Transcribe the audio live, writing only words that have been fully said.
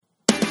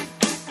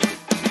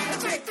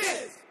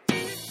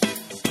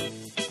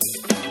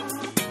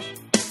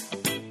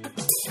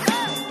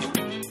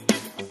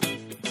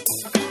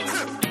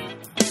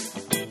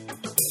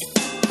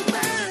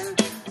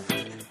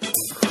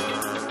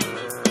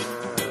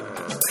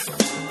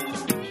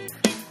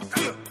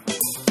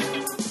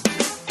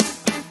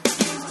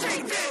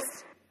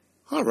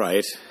All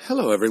right.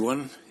 Hello,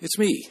 everyone. It's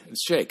me.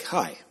 It's Jake.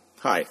 Hi.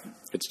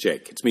 It's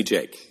Jake. It's me,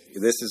 Jake.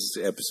 This is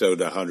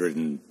episode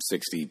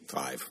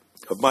 165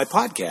 of my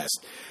podcast.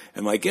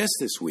 And my guest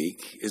this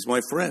week is my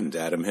friend,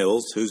 Adam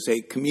Hills, who's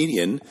a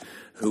comedian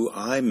who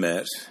I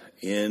met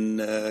in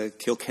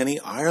Kilkenny,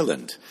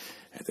 Ireland,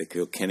 at the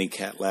Kilkenny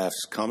Cat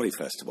Laughs Comedy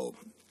Festival.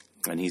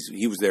 And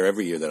he was there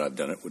every year that I've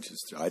done it,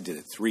 I did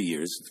it 3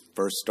 years,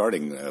 first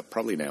starting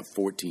probably now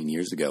 14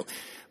 years ago.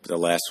 But the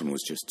last one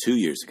was just 2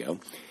 years ago.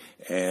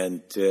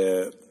 And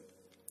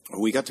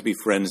we got to be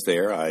friends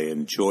there. I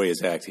enjoy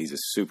his act. He's a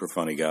super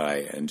funny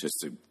guy and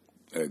just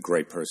a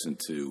great person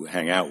to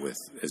hang out with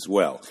as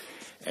well.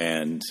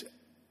 And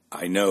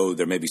I know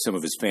there may be some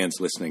of his fans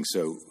listening,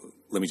 so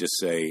let me just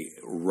say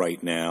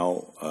right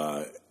now,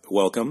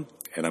 welcome.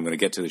 And I'm going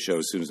to get to the show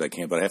as soon as I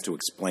can, but I have to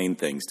explain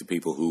things to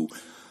people who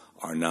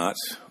are not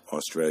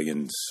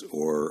Australians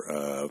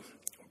or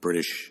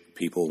British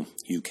people,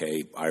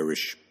 UK,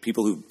 Irish,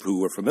 people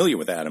who are familiar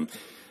with Adam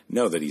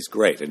know that he's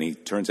great. And he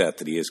turns out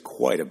that he is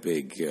quite a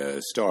big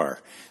star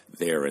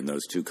there in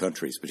those two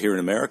countries. But here in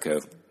America,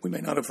 we may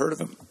not have heard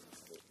of him.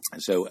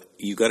 So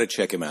you got to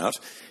check him out.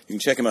 You can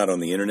check him out on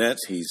the internet.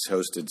 He's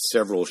hosted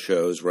several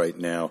shows right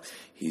now.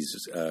 He's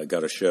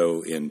got a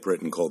show in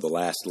Britain called The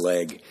Last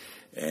Leg.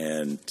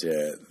 And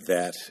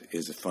that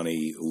is a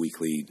funny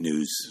weekly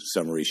news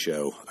summary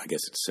show. I guess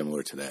it's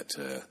similar to that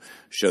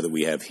show that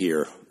we have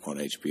here on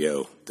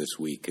HBO this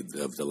week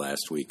of the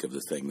last week of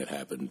the thing that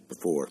happened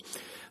before.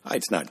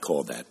 It's not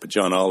called that, but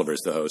John Oliver's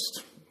the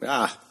host.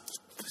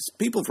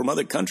 People from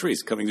other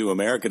countries coming to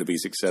America to be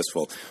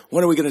successful.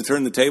 When are we going to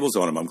turn the tables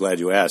on them? I'm glad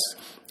you asked.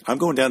 I'm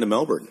going down to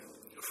Melbourne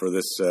for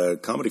this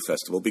comedy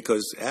festival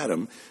because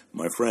Adam,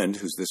 my friend,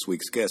 who's this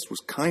week's guest, was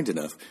kind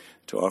enough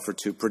to offer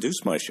to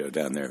produce my show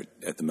down there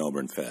at the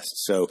Melbourne Fest.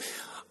 So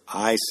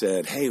I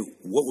said, hey,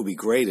 what would be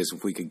great is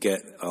if we could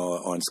get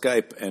on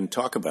Skype and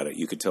talk about it.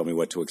 You could tell me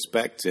what to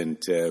expect, and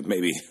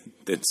maybe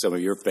that some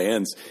of your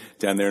fans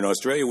down there in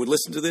Australia would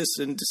listen to this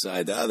and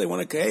decide, they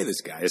want to, hey,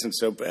 this guy isn't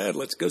so bad.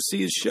 Let's go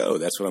see his show.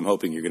 That's what I'm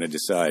hoping you're going to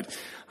decide.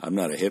 I'm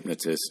not a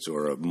hypnotist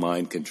or a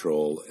mind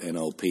control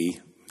NLP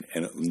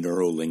and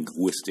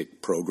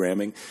neuro-linguistic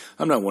programming.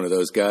 I'm not one of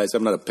those guys.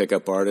 I'm not a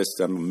pickup artist.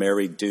 I'm a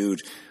married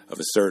dude of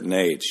a certain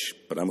age,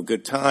 but I'm a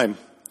good time,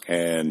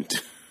 and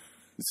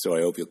so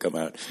I hope you'll come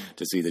out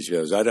to see the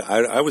shows.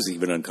 I was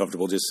even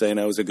uncomfortable just saying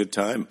I was a good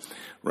time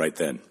right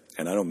then,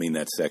 and I don't mean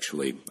that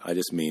sexually. I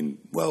just mean,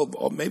 well,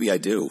 maybe I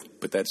do,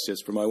 but that's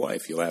just for my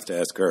wife. You'll have to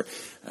ask her,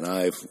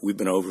 and we've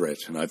been over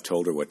it, and I've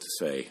told her what to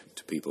say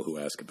to people who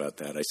ask about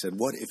that. I said,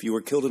 what if you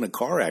were killed in a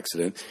car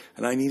accident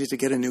and I needed to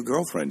get a new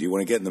girlfriend? Do you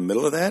want to get in the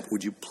middle of that?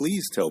 Would you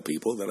please tell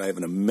people that I have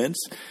an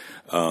immense,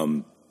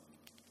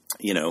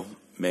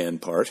 man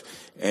part,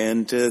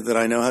 and that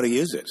I know how to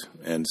use it.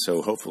 And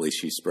so hopefully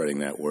she's spreading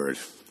that word.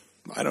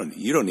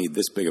 You don't need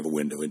this big of a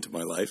window into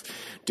my life,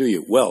 do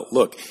you? Well,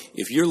 look,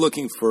 if you're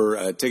looking for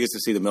tickets to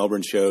see the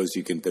Melbourne shows,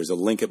 there's a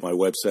link at my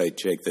website,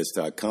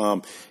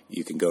 jakethis.com.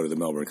 You can go to the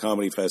Melbourne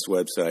Comedy Fest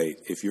website.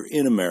 If you're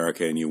in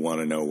America and you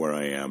want to know where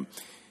I am,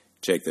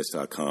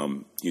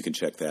 jakethis.com. You can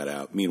check that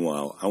out.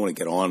 Meanwhile, I want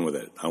to get on with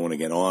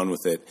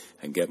it.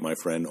 And get my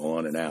friend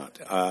on and out.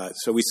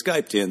 So we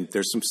Skyped in.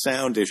 There's some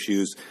sound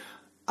issues.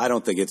 I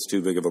don't think it's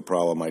too big of a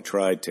problem. I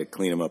tried to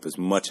clean them up as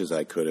much as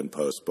I could in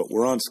post. But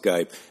we're on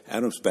Skype.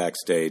 Adam's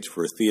backstage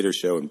for a theater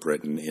show in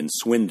Britain, in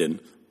Swindon,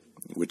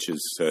 which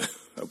is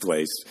a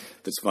place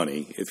that's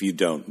funny if you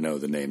don't know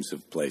the names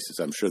of places.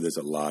 I'm sure there's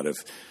a lot of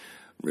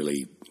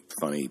really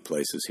funny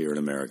places here in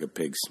America,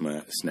 Pig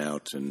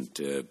Snout and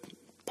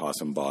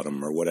Possum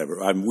Bottom or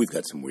whatever. We've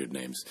got some weird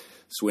names.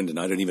 Swindon,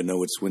 I don't even know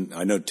what Swindon.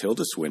 I know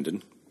Tilda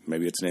Swindon.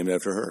 Maybe it's named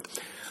after her.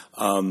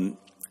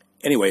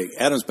 Anyway,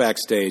 Adam's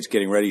backstage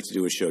getting ready to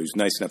do a show. He's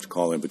nice enough to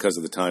call in because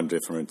of the time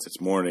difference. It's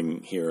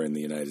morning here in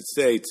the United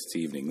States. It's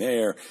evening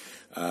there.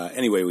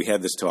 Anyway, we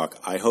had this talk.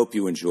 I hope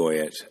you enjoy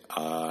it,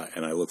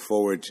 and I look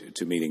forward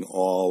to meeting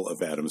all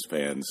of Adam's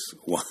fans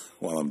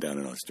while I'm down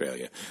in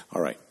Australia.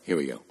 All right, here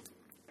we go.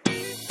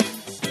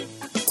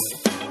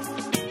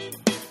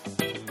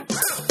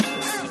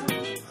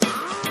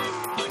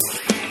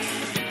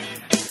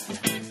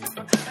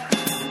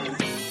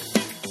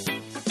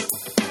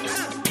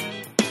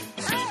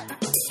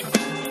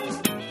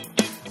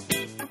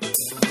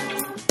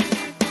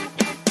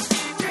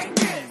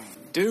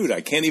 Dude,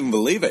 I can't even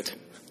believe it.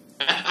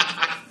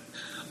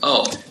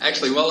 Oh,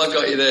 actually, while I've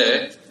got you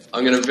there,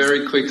 I'm going to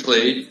very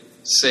quickly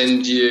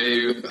send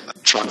you...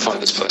 Try and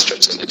find this poster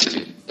and send it to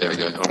you. There we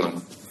go. Hold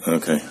on.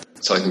 Okay.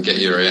 So I can get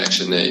your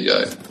reaction. There you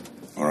go.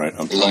 All right.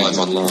 I'm live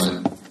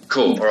online.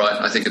 Cool. All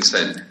right. I think it's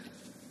sent.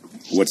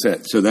 What's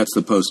that? So that's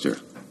the poster.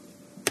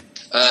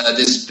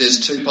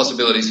 There's two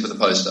possibilities for the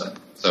poster.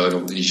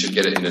 So you should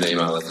get it in an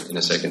email in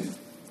a second.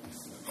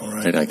 All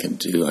right. I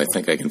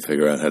think I can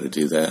figure out how to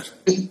do that.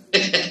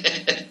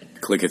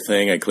 Click a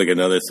thing, I click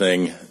another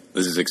thing.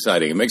 This is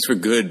exciting. It makes for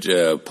good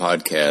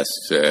podcasts.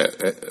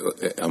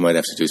 I might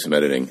have to do some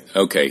editing.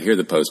 Okay, here are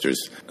the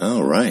posters.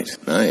 Oh, right.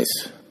 Nice.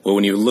 Well,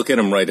 when you look at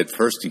them right at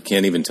first, you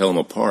can't even tell them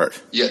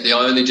apart. Yeah, the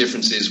only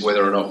difference is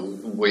whether or not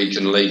we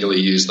can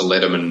legally use the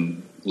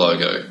Letterman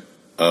logo.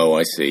 Oh,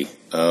 I see.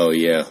 Oh,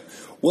 yeah.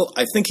 Well,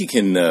 I think you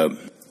can...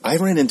 I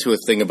ran into a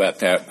thing about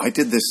that. I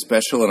did this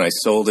special and I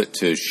sold it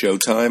to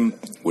Showtime,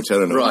 which I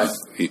don't know. Right.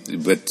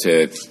 But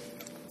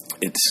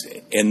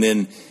and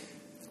then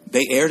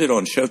they aired it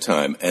on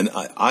Showtime, and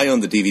I own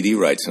the DVD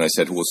rights, and I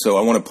said, well, so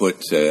I want to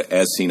put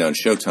As Seen on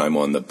Showtime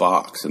on the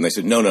box. And they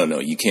said, no,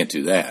 you can't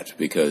do that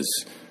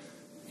because,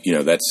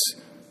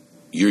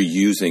 you're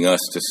using us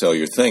to sell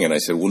your thing. And I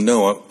said, well,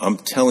 no, I'm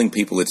telling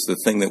people it's the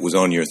thing that was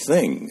on your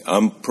thing.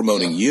 I'm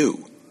promoting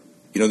you.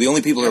 The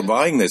only people who are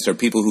buying this are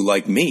people who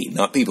like me,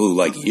 not people who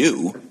like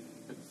you.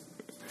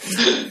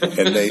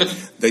 And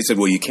they said,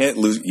 well, you can't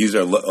use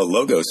our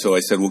logo. So I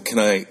said, well, can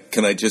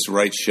I just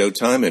write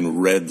Showtime in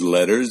red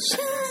letters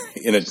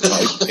in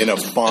a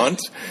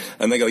font?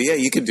 And they go, yeah,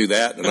 you could do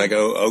that. And I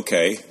go,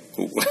 okay.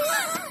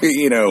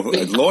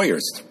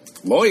 Lawyers.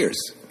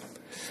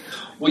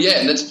 Well, yeah,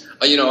 and that's,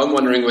 I'm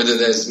wondering whether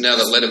now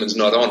that Letterman's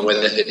not on,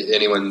 whether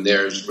anyone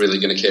there is really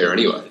going to care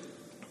anyway.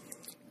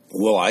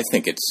 Well, I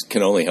think it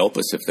can only help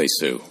us if they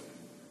sue.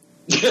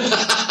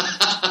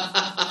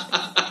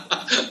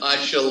 I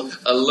shall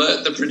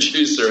alert the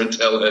producer and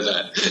tell her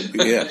that.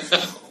 Yeah.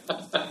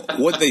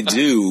 What they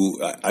do,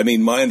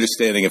 my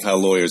understanding of how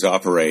lawyers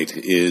operate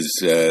is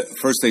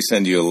first they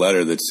send you a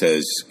letter that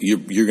says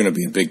you're going to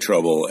be in big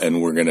trouble and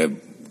we're going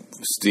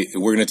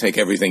to take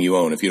everything you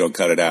own if you don't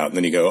cut it out. And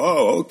then you go,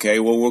 oh,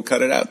 okay, well, we'll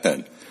cut it out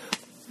then.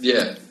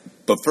 Yeah.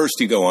 But first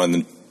you go in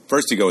the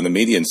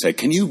media and say,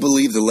 can you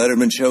believe the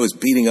Letterman show is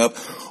beating up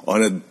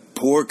on a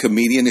poor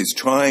comedian who's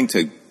trying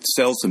to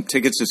sell some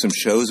tickets to some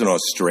shows in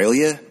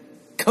Australia?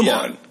 Come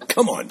on.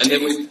 And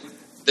then we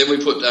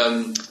put,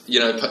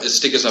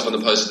 stickers up on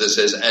the poster that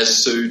says,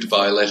 as sued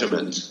by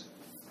Letterman.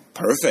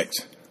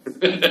 Perfect.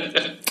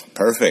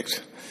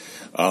 Perfect.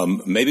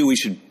 Maybe we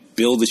should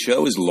bill the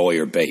show as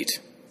lawyer bait.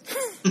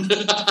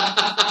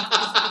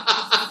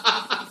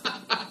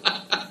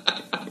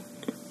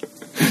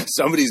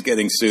 Somebody's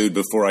getting sued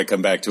before I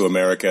come back to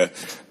America.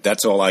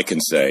 That's all I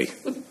can say.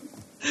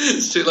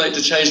 It's too late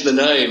to change the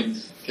name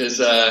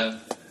because, I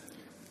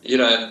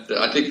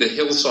think the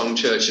Hillsong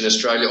Church in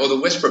Australia or the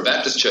Westboro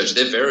Baptist Church,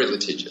 they're very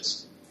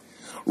litigious.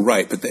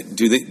 Right, but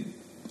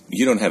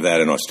you don't have that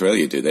in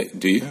Australia, do they?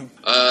 Do you?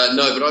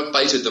 No, but I've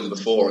baited them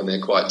before and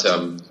they're quite,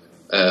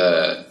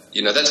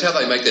 that's how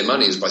they make their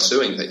money is by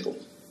suing people.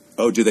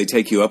 Oh, do they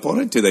take you up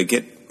on it? Do they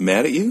get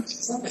mad at you?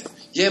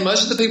 Yeah,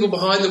 most of the people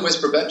behind the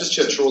Westboro Baptist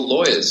Church are all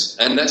lawyers,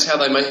 and that's how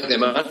they make their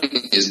money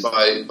is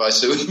by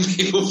suing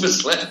people for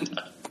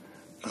slander.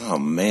 Oh,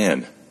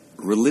 man.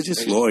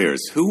 Religious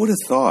lawyers. Who would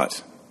have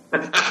thought?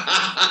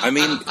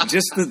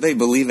 Just that they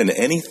believe in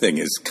anything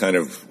is kind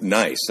of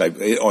nice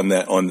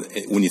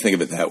when you think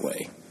of it that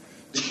way.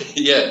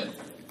 Yeah.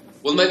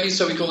 Well, maybe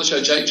so we call the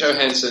show Jake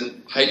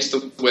Johansson hates the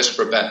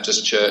Westboro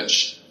Baptist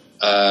Church,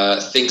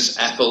 thinks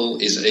Apple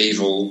is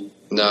evil.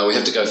 No, we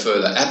have to go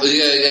further. Apple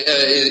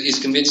is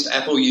convinced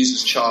Apple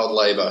uses child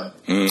labor.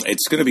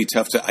 It's going to be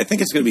tough I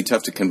think it's going to be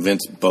tough to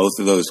convince both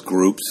of those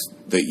groups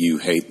that you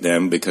hate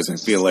them because I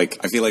feel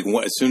like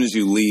as soon as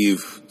you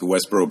leave the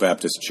Westboro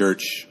Baptist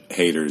Church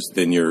haters,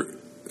 then you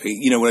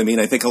know what I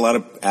mean? I think a lot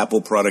of Apple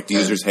product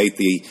users hate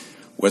the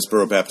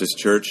Westboro Baptist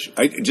Church.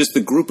 Just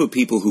the group of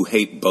people who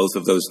hate both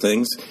of those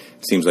things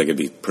seems like it'd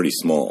be pretty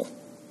small.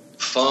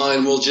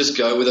 Fine, we'll just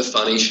go with a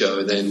funny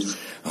show then.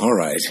 All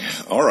right.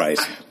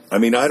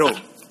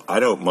 I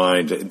don't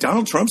mind.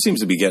 Donald Trump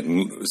seems to be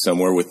getting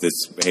somewhere with this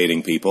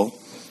hating people.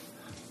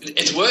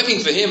 It's working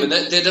for him, and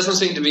there doesn't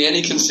seem to be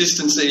any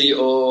consistency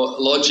or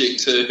logic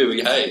to who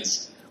he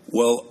hates.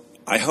 Well,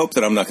 I hope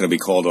that I'm not going to be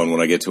called on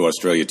when I get to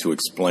Australia to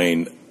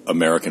explain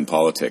American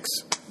politics,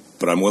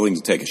 but I'm willing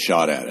to take a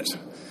shot at it.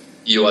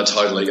 You are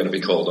totally going to be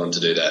called on to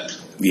do that.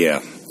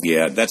 Yeah.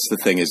 That's the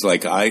thing is,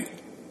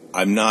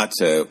 I'm not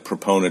a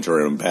proponent or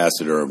an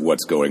ambassador of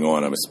what's going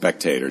on. I'm a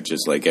spectator,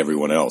 just like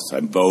everyone else.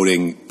 I'm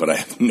voting, but I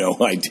have no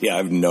idea.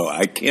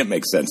 I can't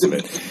make sense of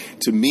it.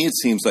 To me, it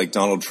seems like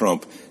Donald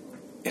Trump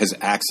has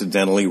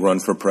accidentally run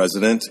for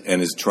president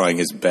and is trying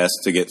his best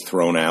to get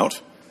thrown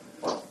out.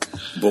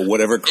 But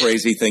whatever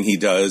crazy thing he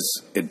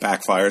does, it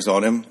backfires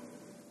on him.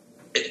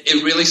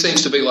 It really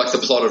seems to be like the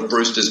plot of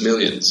Brewster's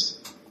Millions.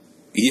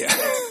 Yeah.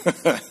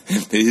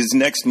 His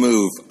next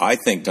move, I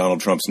think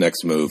Donald Trump's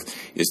next move,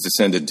 is to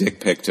send a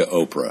dick pic to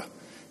Oprah.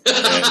 And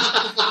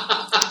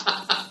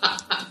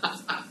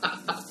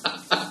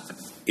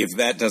if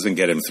that doesn't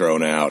get him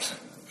thrown out,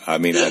 I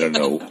don't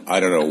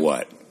know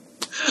what.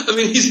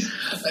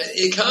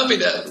 It can't be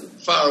that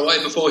far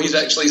away before he's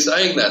actually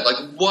saying that.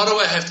 What do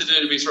I have to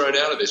do to be thrown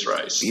out of this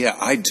race?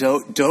 Yeah,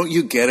 don't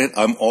you get it?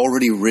 I'm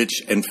already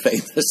rich and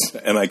famous,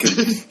 and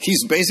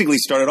he's basically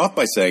started off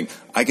by saying,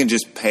 I can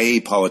just pay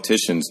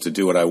politicians to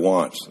do what I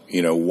want.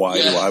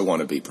 Why do I want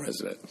to be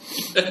president?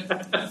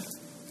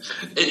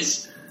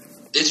 It's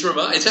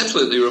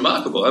absolutely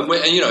remarkable. And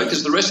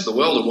because the rest of the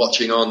world are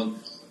watching on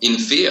in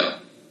fear.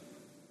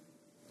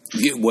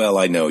 Well,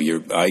 I know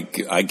I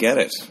get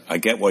it. I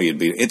get why you'd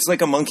be. It's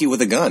like a monkey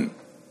with a gun.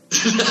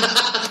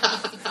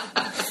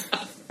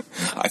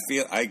 I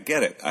I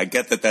get it. I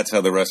get that that's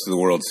how the rest of the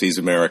world sees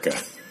America.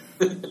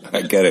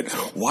 I get it.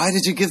 Why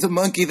did you give the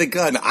monkey the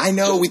gun? I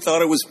know we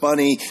thought it was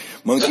funny.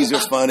 Monkeys are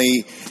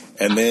funny.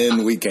 And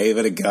then we gave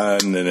it a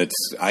gun, and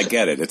I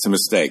get it. It's a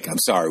mistake. I'm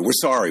sorry. We're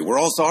sorry. We're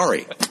all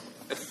sorry.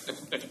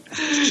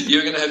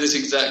 You're going to have this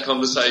exact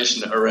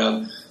conversation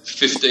around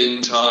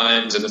 15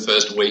 times in the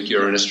first week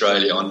you're in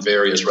Australia on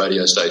various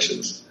radio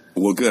stations.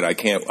 Well, good. I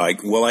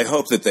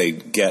hope that they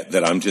get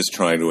that I'm just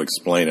trying to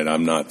explain it.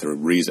 I'm not the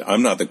reason.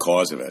 I'm not the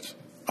cause of it.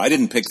 I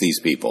didn't pick these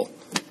people.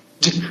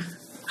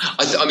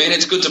 I mean,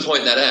 it's good to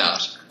point that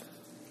out.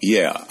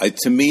 Yeah.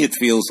 To me, it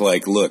feels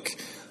like, look,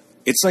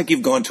 it's like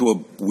you've gone to a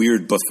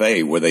weird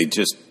buffet where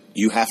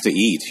you have to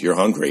eat. You're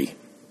hungry,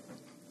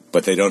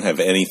 but they don't have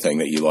anything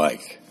that you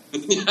like.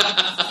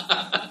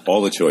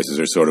 All the choices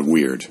are sort of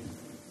weird.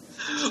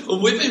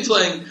 Well, we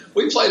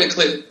played a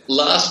clip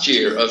last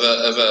year of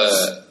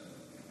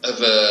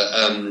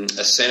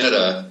a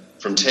senator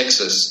from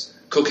Texas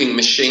cooking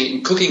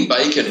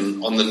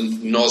bacon on the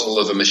nozzle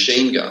of a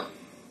machine gun.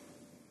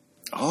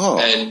 Oh.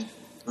 And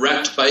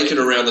wrapped bacon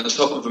around the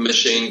top of a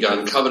machine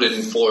gun, covered it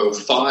in foil,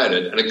 fired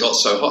it, and it got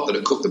so hot that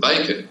it cooked the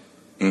bacon.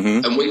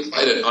 Mm-hmm. And we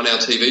played it on our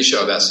TV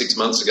show about 6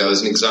 months ago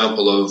as an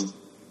example of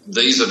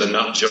these are the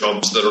nut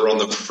jobs that are on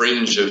the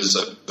fringes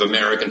of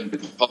American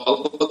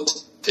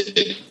politics.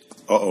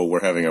 Uh-oh,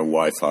 we're having a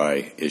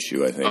Wi-Fi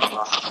issue, I think.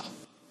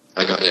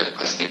 I got you,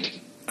 I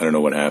think. I don't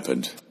know what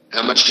happened.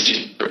 How much did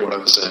you hear what I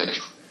was saying?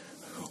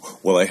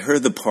 Well, I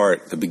heard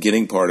the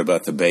beginning part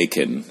about the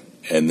bacon,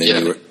 and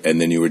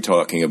then you were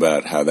talking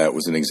about how that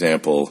was an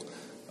example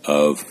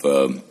of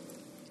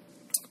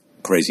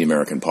crazy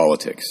American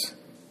politics.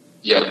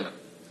 Yeah.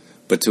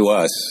 But to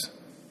us,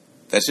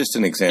 that's just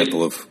an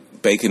example of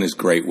bacon is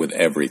great with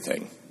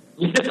everything.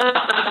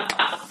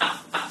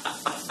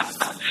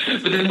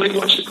 But then we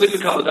watched the clip a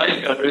couple of days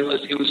ago and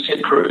realised it was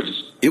Ted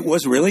Cruz. It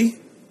was really?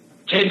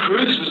 Ted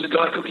Cruz was the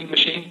guy cooking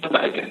machine gun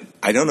bacon.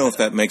 I don't know if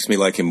that makes me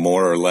like him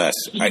more or less.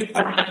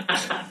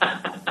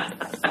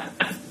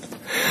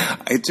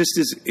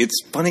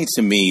 It's funny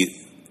to me.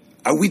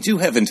 We do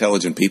have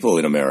intelligent people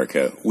in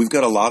America. We've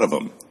got a lot of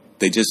them.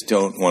 They just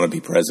don't want to be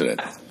president.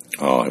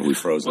 Oh, have we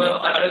frozen? Well,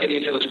 I don't get the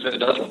intelligence that it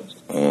doesn't.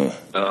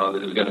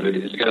 There's going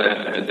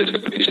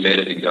to be some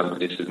editing done with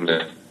this, isn't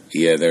there?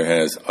 Yeah, there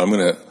has. I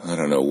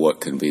don't know what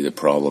can be the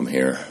problem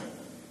here.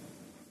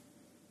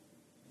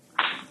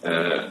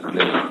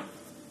 I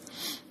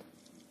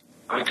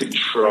could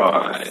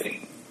try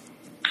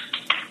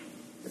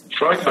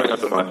going up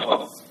to my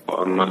pop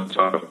on my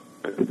phone.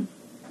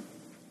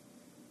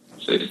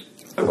 See,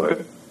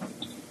 hello.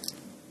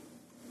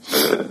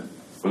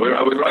 Where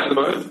are we right at the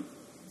moment?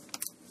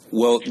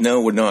 Well,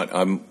 no, we're not.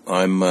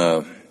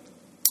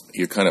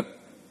 You're kind of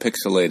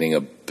pixelating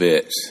a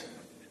bit.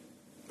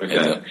 Okay.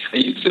 Are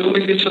you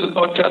filming this for the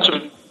podcast,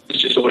 or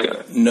it's just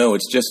audio? No,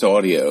 it's just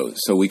audio.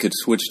 So we could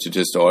switch to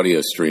just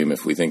audio stream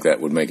if we think that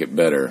would make it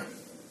better.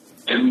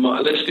 And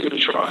let's give it a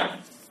try.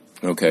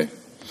 Okay.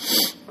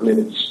 I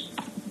mean,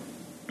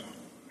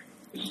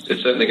 it's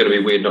certainly going to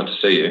be weird not to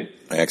see you.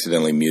 I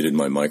accidentally muted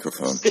my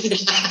microphone.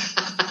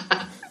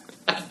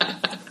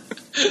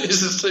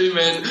 This is two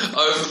men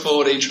over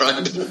 40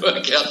 trying to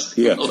work out.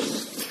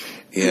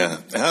 Yeah.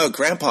 Oh,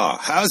 Grandpa,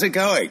 how's it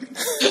going?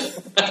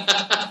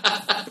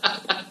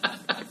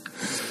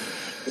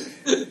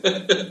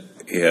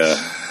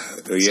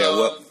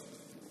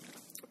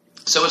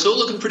 So it's all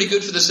looking pretty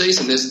good for the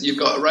season. You've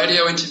got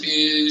radio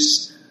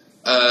interviews,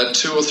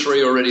 2 or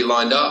 3 already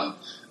lined up.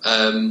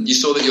 You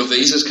saw that your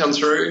visas come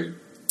through.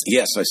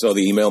 Yes, I saw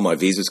the email. My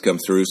visa's come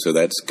through, so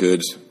that's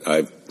good.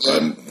 I'm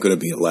going to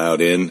be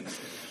allowed in.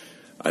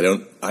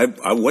 I'm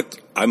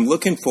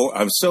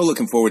so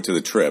looking forward to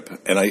the trip,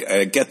 and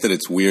I get that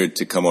it's weird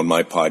to come on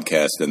my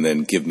podcast and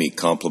then give me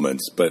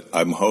compliments, but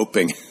I'm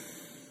hoping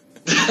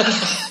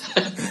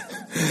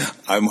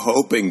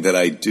that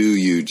I do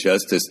you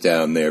justice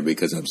down there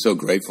because I'm so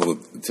grateful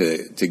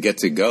to get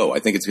to go. I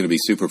think it's going to be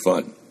super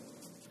fun.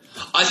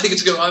 I think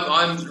it's good.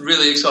 I'm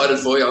really excited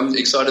for you. I'm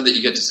excited that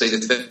you get to see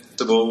the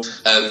festival.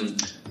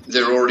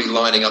 They're already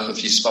lining up a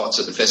few spots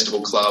at the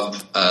festival club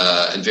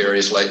and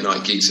various late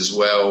night gigs as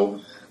well.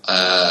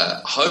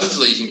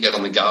 Hopefully you can get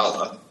on the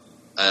gala.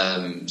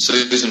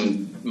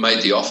 Susan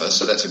made the offer,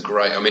 so that's a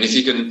great. I mean, if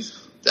you can.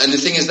 And the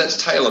thing is,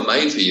 that's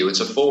tailor-made for you. It's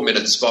a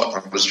 4-minute spot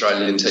on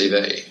Australian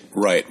TV.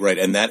 Right,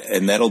 and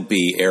that'll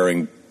be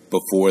airing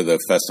before the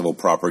festival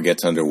proper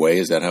gets underway.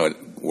 Is that how it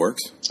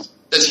works?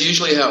 That's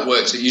usually how it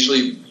works.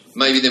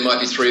 Maybe there might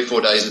be 3 or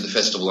 4 days of the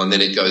festival, and then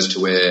it goes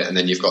to air, and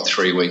then you've got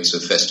 3 weeks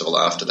of festival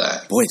after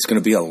that. Boy, it's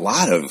going to be a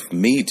lot of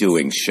me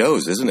doing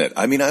shows, isn't it?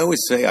 I mean, I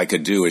always say I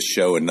could do a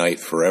show a night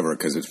forever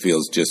because it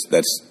feels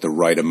that's the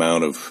right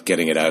amount of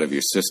getting it out of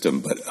your system.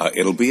 But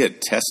it'll be a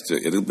test.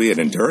 It'll be an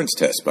endurance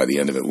test by the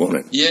end of it, won't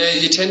it? Yeah,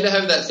 you tend to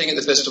have that thing at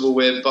the festival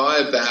where by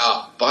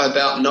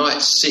about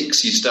night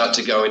 6 you start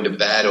to go into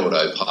bad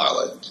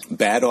autopilot.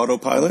 Bad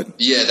autopilot?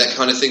 Yeah, that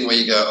kind of thing where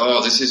you go,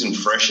 oh, this isn't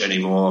fresh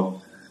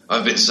anymore.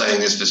 I've been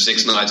saying this for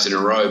 6 nights in a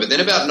row. But then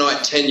about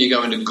night 10, you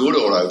go into good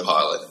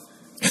autopilot.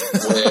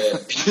 where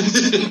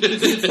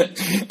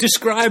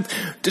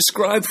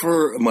describe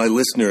for my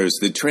listeners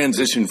the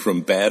transition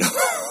from bad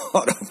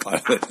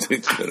autopilot to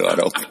good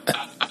autopilot.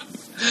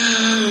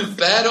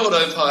 Bad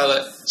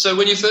autopilot. So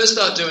when you first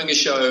start doing a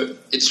show,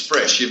 it's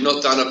fresh. You've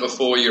not done it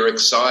before. You're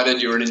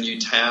excited. You're in a new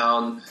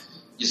town.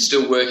 You're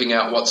still working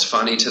out what's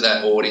funny to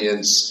that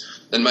audience.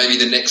 Then maybe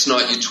the next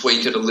night you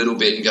tweak it a little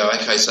bit and go,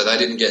 okay, so they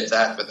didn't get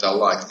that, but they'll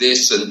like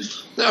this. And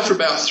after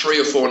about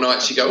 3 or 4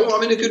 nights, you go, oh,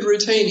 I'm in a good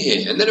routine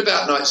here. And then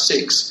about night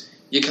 6,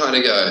 you kind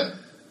of go,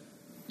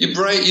 your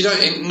brain, you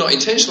don't, not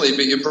intentionally,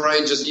 but your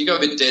brain just, you go a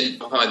bit dead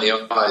behind the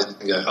eyes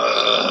and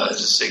go,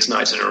 just 6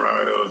 nights in a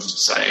row of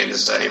saying the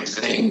same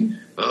thing.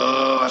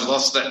 Oh, I've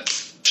lost that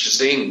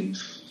thing.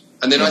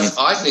 And then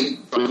I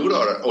think a good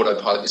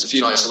autopilot is a few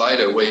nights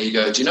later where you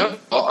go, do you know,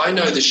 I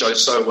know the show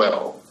so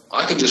well.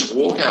 I can just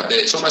walk out there.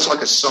 It's almost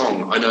like a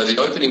song. I know the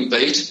opening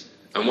beat,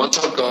 and once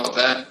I've got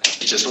that,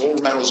 it just all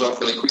rattles off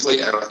really quickly,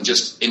 and I can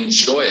just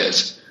enjoy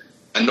it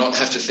and not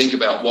have to think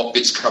about what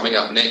bit's coming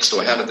up next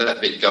or how did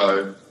that bit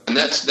go. And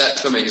that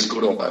for me is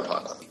good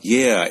autopilot.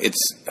 Yeah,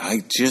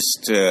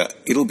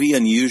 it'll be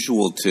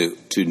unusual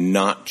to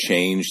not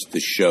change the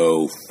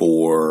show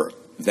for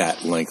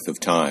that length of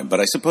time. But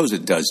I suppose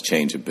it does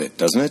change a bit,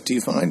 doesn't it? Do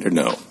you find, or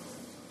no?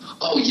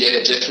 Oh,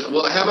 yeah, definitely.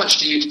 Well, how much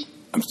do you...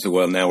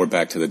 Well, now we're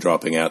back to the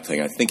dropping out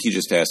thing. I think you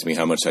just asked me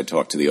how much I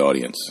talk to the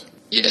audience.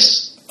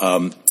 Yes.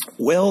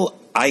 Well,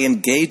 I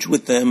engage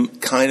with them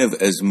kind of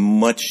as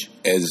much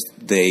as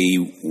they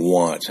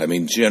want. I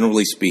mean,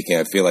 generally speaking,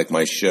 I feel like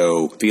my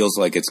show feels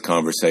like it's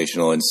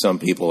conversational, and some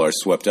people are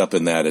swept up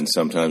in that and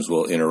sometimes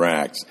will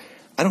interact.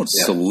 I don't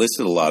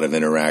solicit a lot of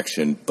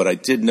interaction, but I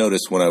did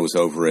notice when I was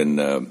over in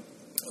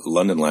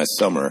London last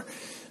summer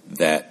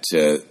that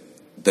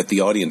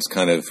the audience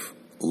kind of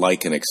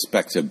like and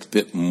expect a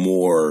bit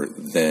more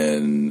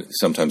than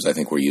sometimes I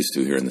think we're used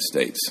to here in the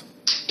States.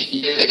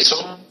 Yeah, it's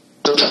all...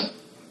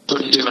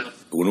 What are you doing?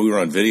 When we were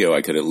on video,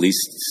 I could at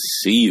least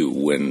see you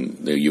when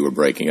you were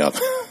breaking up.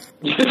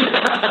 Okay,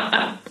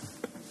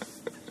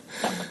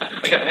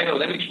 hang on.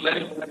 Let me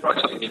try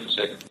something here for a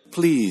second.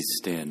 Please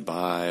stand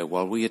by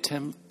while we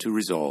attempt to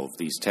resolve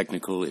these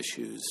technical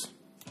issues.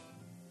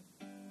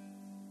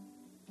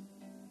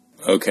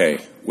 Okay,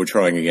 we're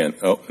trying again.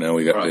 Oh, now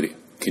we got video.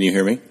 Can you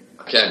hear me?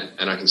 I can,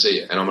 and I can see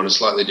you. And I'm on a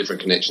slightly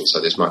different connection, so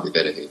this might be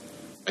better here.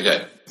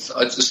 Okay. So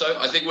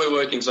I think we're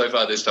working so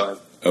far this time.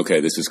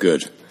 Okay, this is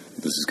good.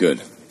 This is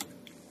good.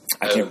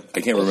 I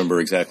can't remember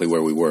exactly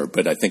where we were,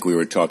 but I think we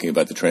were talking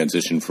about the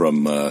transition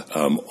from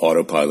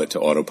autopilot to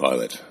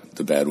autopilot,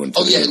 the bad one.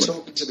 Talking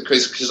to the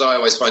because I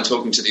always find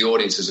talking to the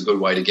audience is a good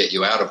way to get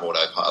you out of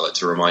autopilot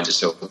to remind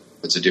yourself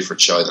it's a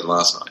different show than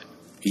last night.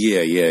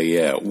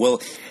 Yeah.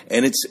 Well,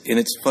 and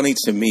it's funny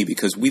to me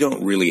because we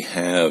don't really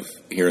have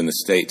here in the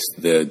States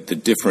the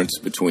difference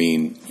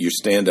between your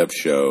stand-up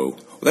show.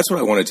 Well, that's what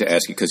I wanted to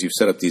ask you because you've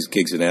set up these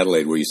gigs in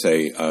Adelaide where you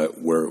say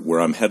where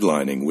I'm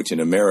headlining, which in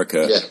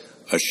America. Yeah.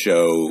 A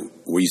show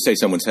where you say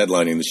someone's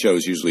headlining, the show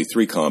is usually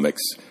 3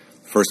 comics.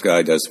 First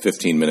guy does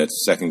 15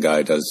 minutes, second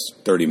guy does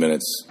 30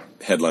 minutes,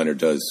 headliner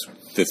does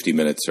 50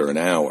 minutes or an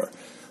hour.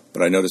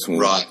 But I noticed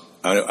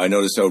I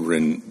noticed over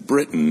in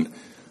Britain,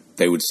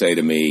 they would say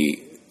to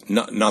me,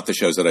 not the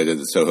shows that I did at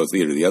the Soho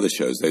Theatre, the other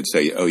shows, they'd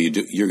say, oh,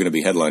 you're going to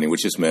be headlining,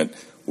 which just meant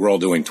we're all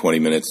doing 20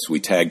 minutes, we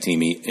tag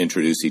team,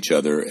 introduce each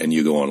other, and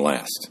you go on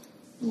last.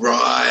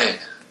 Right.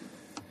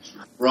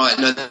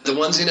 No, the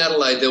ones in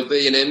Adelaide, there'll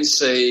be an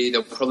MC,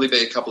 there'll probably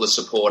be a couple of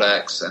support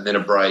acts, and then a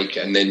break,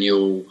 and then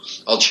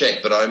I'll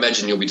check, but I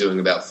imagine you'll be doing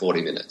about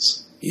 40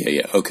 minutes.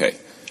 Yeah, okay.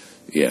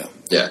 Yeah.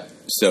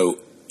 So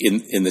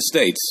in the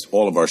States,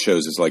 all of our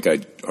shows is like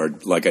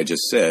I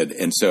just said,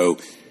 and so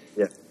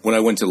when I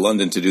went to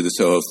London to do the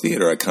Soho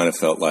Theatre, I kind of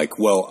felt like,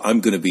 well,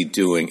 I'm going to be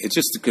it's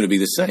just going to be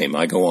the same.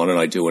 I go on and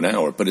I do an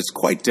hour, but it's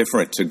quite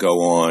different to go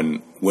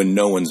on when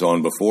no one's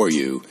on before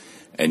you.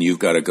 And you've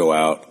got to go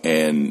out,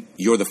 and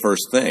you're the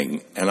first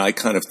thing. And I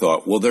kind of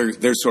thought, well,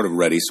 they're sort of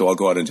ready, so I'll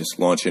go out and just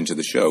launch into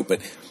the show. But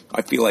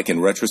I feel like in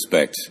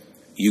retrospect,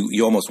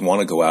 you almost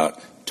want to go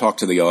out, talk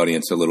to the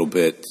audience a little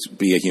bit,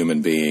 be a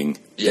human being,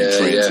 and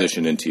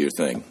transition into your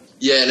thing.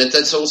 Yeah, and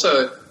that's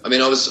also, I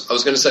mean, I was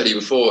going to say to you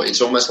before,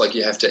 it's almost like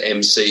you have to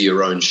MC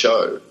your own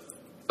show.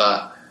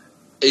 But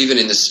even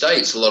in the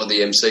States, a lot of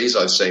the MCs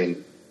I've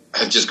seen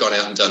have just gone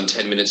out and done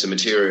 10 minutes of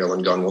material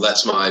and gone, well,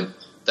 that's my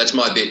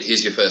bit,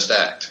 here's your first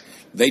act.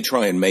 They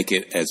try and make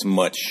it as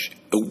much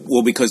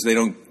because they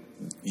don't.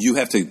 You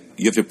have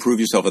to prove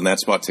yourself in that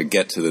spot to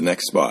get to the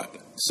next spot.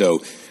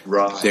 So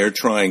they're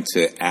trying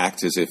to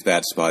act as if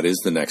that spot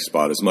is the next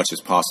spot as much as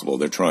possible.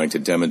 They're trying to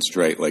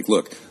demonstrate, like,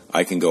 look,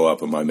 I can go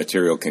up and my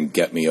material can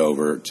get me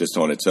over just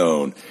on its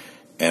own.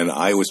 And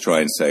I always try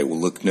and say, well,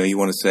 look, no, you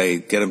want to say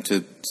get them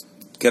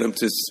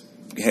to.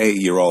 Hey,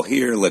 you're all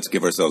here. Let's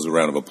give ourselves a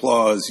round of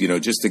applause.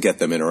 Just to get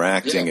them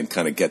interacting and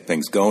kind of get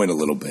things going a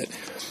little bit.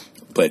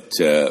 But.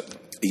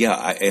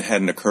 It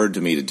hadn't occurred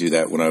to me to do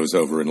that when I was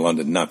over in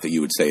London. Not that you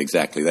would say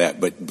exactly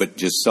that, but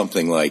just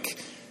something like,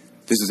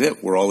 this is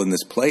it. We're all in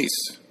this place.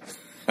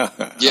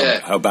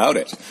 How about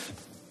it?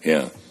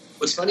 Yeah.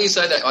 It's funny you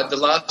say that. The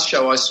last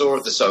show I saw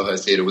at the Soho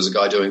Theatre was a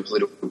guy doing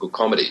political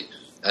comedy,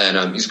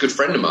 and he's a good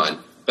friend of mine.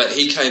 But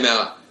he came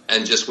out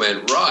and just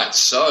went, right,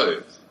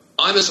 so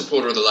I'm a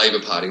supporter of the Labor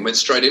Party, and went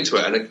straight into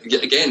it. And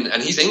again,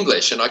 and he's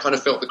English, and I kind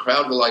of felt the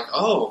crowd were like,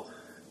 oh.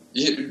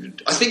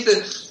 I think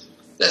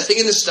that thing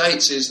in the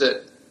States is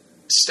that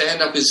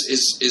stand-up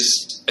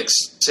is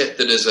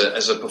accepted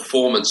as a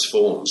performance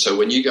form. So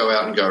when you go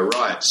out and go,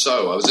 right,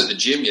 so I was at the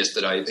gym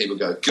yesterday, people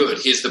go, good,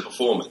 here's the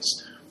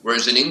performance.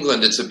 Whereas in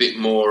England, it's a bit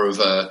more of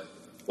a,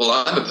 well,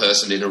 I'm a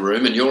person in a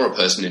room and you're a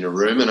person in a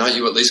room, and aren't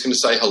you at least going to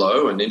say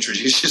hello and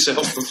introduce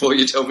yourself before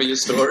you tell me your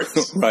story?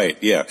 Right,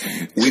 yeah.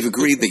 We've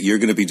agreed that you're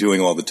going to be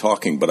doing all the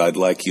talking, but I'd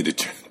like you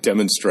to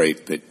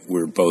demonstrate that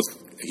we're both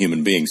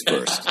human beings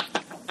first.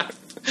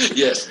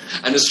 Yes,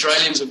 and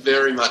Australians are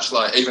very much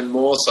like, even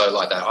more so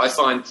like that. I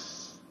find,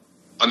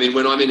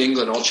 when I'm in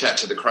England, I'll chat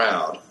to the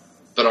crowd,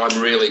 but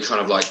I'm really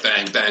kind of like,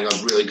 bang, bang,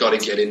 I've really got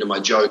to get into my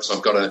jokes.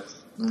 I've got to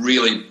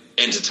really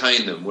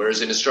entertain them.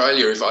 Whereas in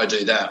Australia, if I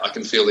do that, I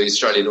can feel the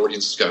Australian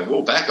audience go,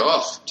 whoa, back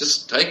off.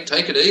 Just take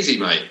it easy,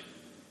 mate.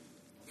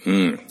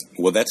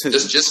 Well, that's it.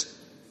 Just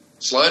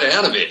slow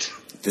down a bit.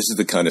 This is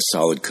the kind of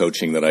solid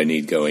coaching that I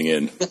need going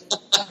in.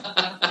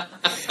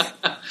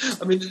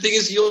 The thing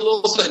is, you'll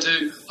also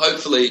do,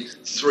 hopefully,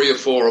 3 or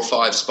 4 or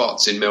 5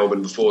 spots in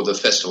Melbourne before the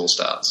festival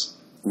starts.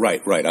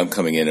 Right. I'm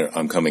coming in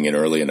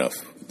early enough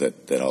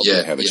that I'll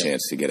have a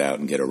chance to get out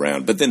and get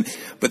around. But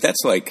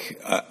that's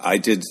like I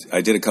did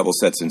a couple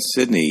sets in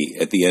Sydney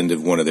at the end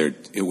of one of their.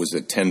 It was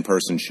a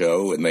 10-person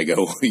show, and they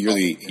go,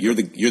 "You're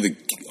the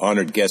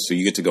honored guest, so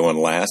you get to go on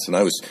last." And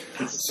I was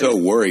so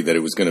worried that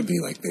it was going to be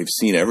like they've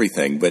seen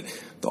everything, but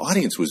the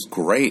audience was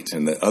great,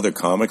 and the other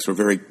comics were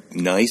very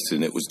nice,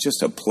 and it was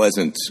just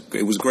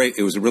it was great.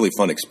 It was a really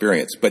fun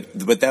experience. But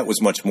that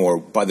was much more.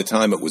 By the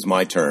time it was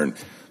my turn,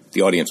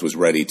 the audience was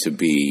ready to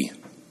be.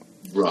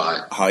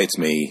 Right. Hi, it's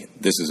me.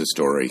 This is a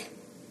story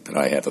that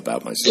I have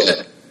about myself.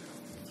 Yeah.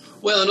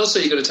 Well, and also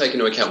you've got to take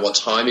into account what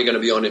time you're going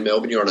to be on in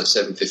Melbourne. You're on at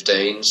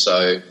 7:15,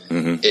 so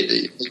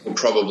people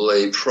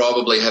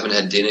probably haven't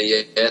had dinner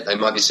yet. They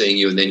might be seeing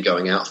you and then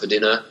going out for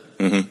dinner.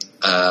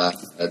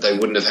 Mm-hmm. They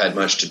wouldn't have had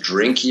much to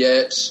drink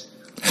yet.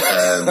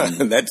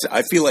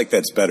 I feel like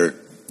that's better.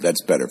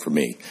 That's better for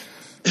me.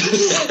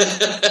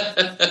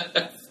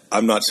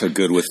 I'm not so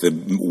good with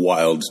the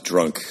wild,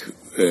 drunk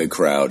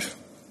crowd.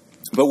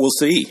 But we'll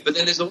see. But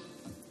then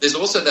there's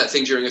also that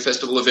thing during a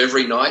festival of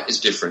every night is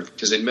different.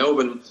 Because in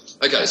Melbourne,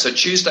 okay, so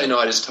Tuesday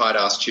night is Tight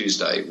Ass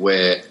Tuesday,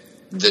 where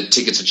the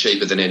tickets are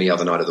cheaper than any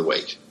other night of the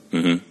week.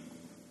 Mm-hmm.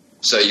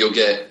 So you'll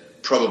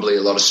get probably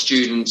a lot of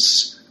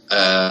students.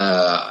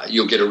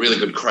 You'll get a really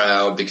good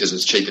crowd because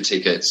it's cheaper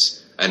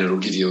tickets, and it'll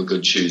give you a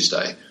good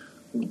Tuesday.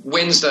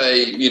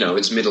 Wednesday,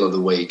 it's middle of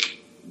the week.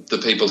 The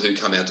people who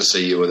come out to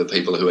see you are the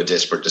people who are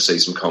desperate to see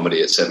some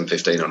comedy at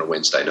 7:15 on a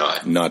Wednesday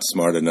night. Not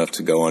smart enough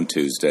to go on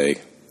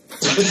Tuesday.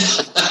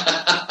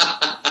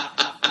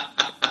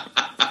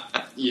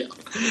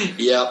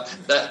 Yeah.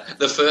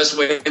 The first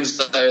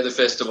Wednesday of the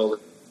festival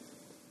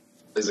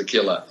is a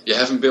killer. You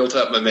haven't built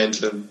up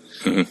momentum.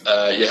 You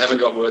haven't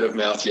got word of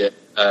mouth yet.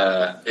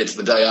 It's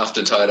the day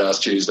after Tight Ass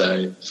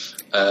Tuesday.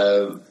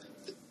 And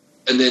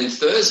then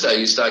Thursday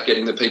you start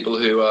getting the people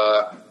who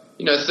are...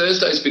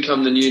 Thursday's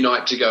become the new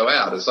night to go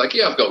out. It's like,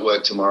 I've got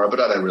work tomorrow,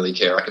 but I don't really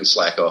care. I can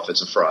slack off.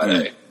 It's a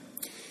Friday.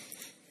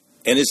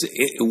 And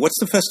what's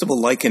the festival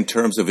like in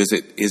terms of, is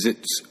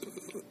it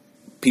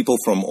people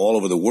from all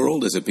over the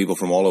world? Is it people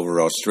from all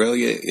over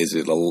Australia? Is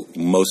it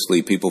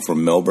mostly people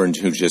from Melbourne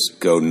who just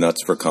go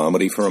nuts for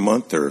comedy for a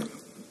month? Or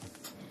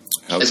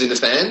as in the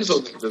fans?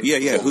 Or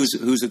yeah.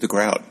 Who's at the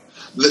crowd?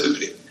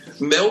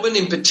 Melbourne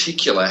in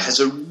particular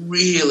has a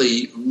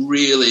really,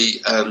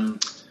 really...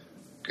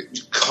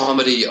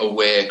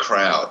 comedy-aware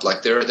crowd.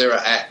 Like there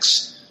are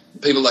acts,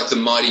 people like the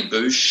Mighty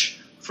Boosh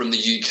from the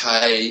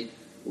UK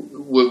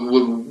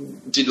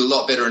did a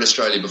lot better in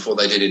Australia before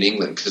they did in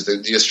England because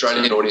the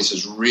Australian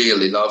audiences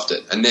really loved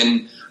it. And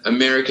then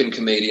American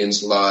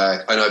comedians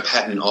like, I know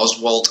Patton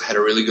Oswalt had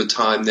a really good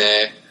time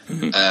there.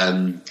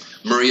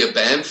 Mm-hmm. Maria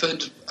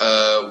Bamford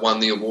won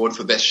the award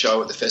for Best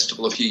Show at the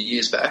festival a few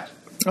years back.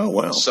 Oh,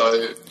 wow.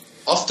 So...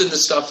 often the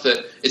stuff that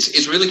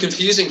it's really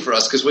confusing for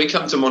us because we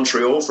come to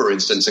Montreal, for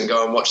instance, and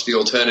go and watch the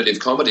alternative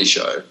comedy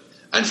show,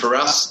 and for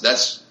us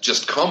that's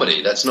just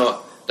comedy. That's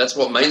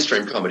what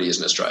mainstream comedy is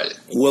in Australia.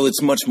 Well,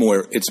 it's much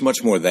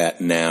more that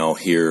now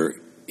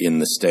here in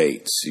the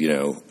States.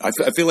 I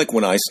feel like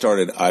when I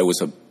started,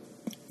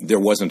 there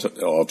wasn't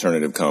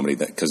alternative comedy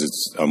because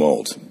I'm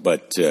old,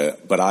 but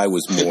I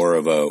was more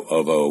of a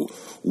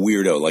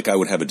weirdo. Like I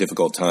would have a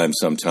difficult time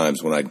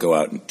sometimes when I'd go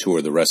out and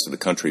tour the rest of the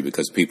country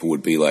because people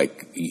would be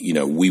like,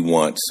 we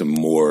want some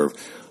more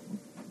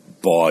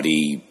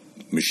bawdy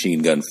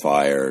machine gun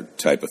fire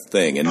type of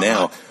thing. And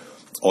now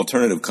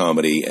alternative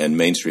comedy and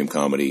mainstream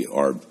comedy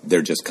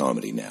they're just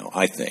comedy now,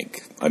 I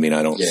think. I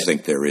don't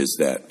think there is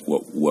that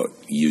what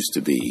used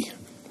to be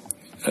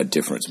a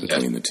difference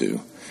between the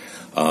two.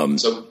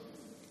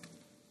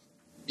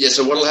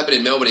 So what will happen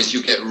in Melbourne is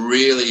you get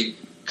really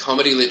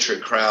comedy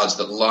literate crowds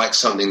that like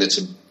something that's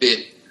a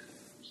bit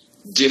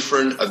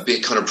different, a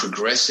bit kind of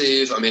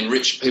progressive. I mean,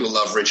 people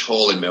love Rich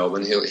Hall in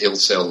Melbourne. He'll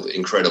sell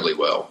incredibly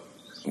well.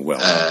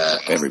 Well,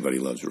 everybody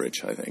loves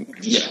Rich, I think.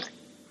 Yeah.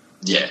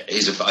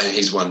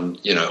 He's won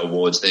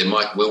awards there.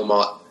 Mike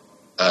Wilmot,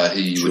 who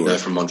you would know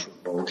from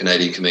Montreal,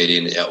 Canadian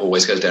comedian,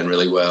 always goes down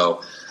really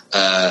well.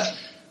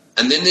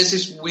 And then there's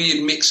this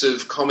weird mix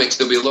of comics.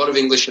 There'll be a lot of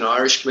English and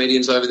Irish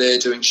comedians over there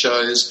doing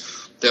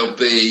shows. There'll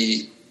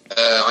be,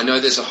 I know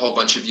there's a whole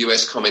bunch of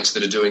US comics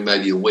that are doing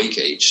maybe a week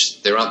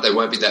each. There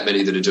won't be that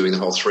many that are doing the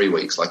whole 3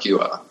 weeks like you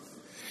are.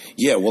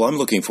 Yeah, well, I'm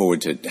looking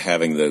forward to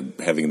having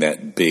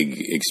that big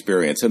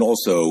experience, and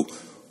also,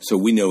 so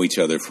we know each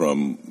other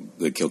from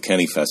the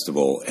Kilkenny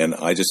Festival, and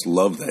I just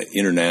love the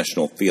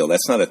international feel.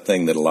 That's not a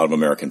thing that a lot of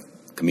American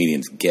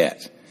comedians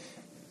get.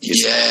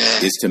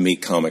 Is to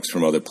meet comics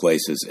from other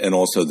places, and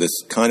also this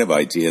kind of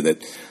idea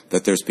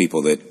that there's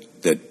people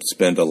that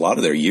spend a lot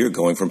of their year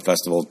going from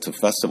festival to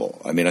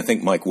festival. I mean, I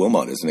think Mike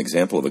Wilmot is an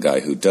example of a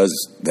guy who does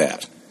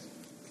that,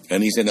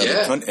 and he's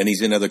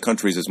in other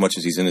countries as much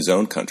as he's in his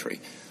own country.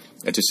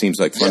 It just seems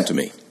like fun to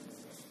me.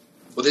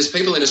 Well, there's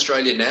people in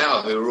Australia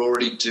now who are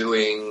already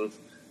doing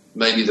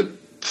maybe the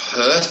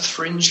Perth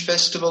Fringe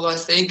Festival, I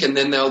think, and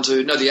then they'll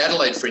do the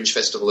Adelaide Fringe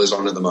Festival is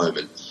on at the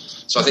moment.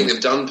 So I think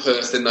they've done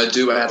Perth, then they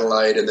do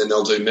Adelaide, and then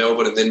they'll do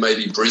Melbourne, and then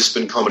maybe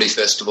Brisbane Comedy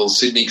Festival,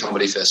 Sydney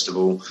Comedy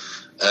Festival.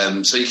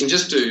 So you can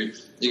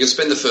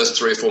spend the first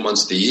 3 or 4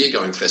 months of the year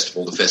going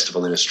festival to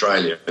festival in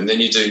Australia, and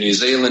then you do New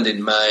Zealand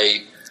in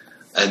May,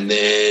 and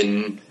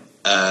then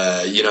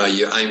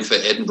you aim for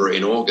Edinburgh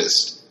in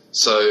August.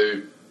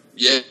 So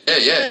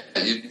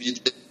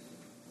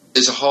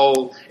there's a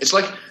whole. It's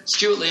like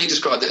Stuart Lee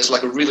described it as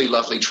like a really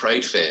lovely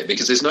trade fair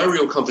because there's no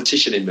real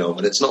competition in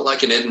Melbourne. It's not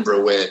like in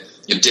Edinburgh where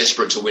you're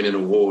desperate to win an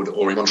award,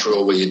 or in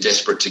Montreal where you're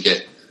desperate to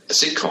get a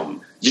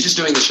sitcom. You're just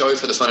doing the show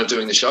for the fun of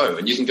doing the show,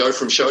 and you can go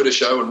from show to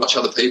show and watch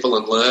other people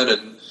and learn.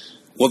 And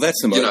well,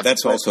 that's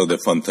also the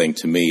fun thing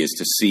to me, is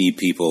to see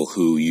people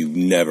who you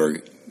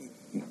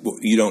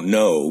don't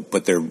know,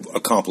 but they're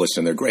accomplished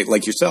and they're great,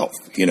 like yourself.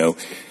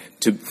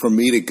 For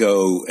me to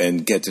go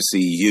and get to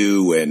see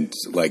you and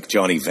like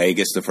Johnny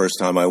Vegas the first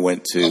time I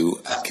went to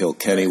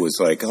Kilkenny was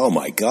like, oh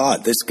my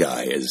God, this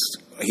guy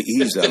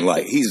he's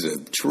a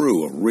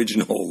true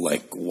original,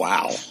 like,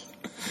 wow.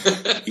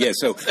 Yeah,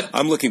 so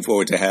I'm looking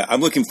forward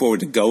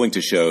to going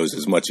to shows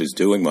as much as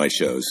doing my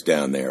shows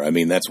down there. I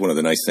mean, that's one of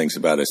the nice things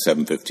about a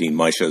 7:15.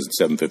 My show's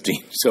at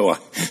 7:15, so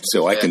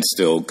I can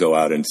still go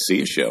out and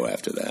see a show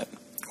after that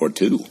or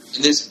two.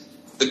 And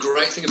the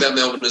great thing about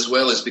Melbourne as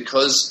well is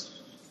because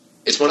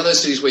it's one of those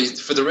cities where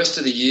for the rest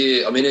of the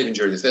year, I mean, even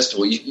during the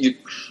festival, you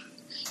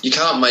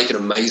can't make an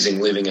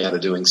amazing living out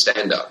of doing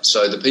stand-up.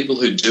 So the people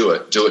who do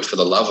it for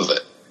the love of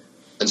it.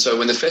 And so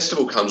when the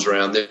festival comes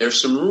around,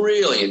 there's some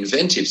really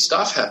inventive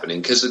stuff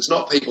happening because it's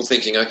not people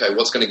thinking, okay,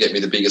 what's going to get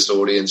me the biggest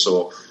audience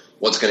or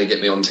what's going to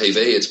get me on TV?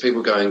 It's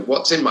people going,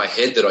 what's in my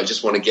head that I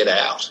just want to get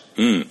out?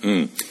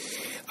 Mm-hmm.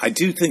 I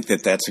do think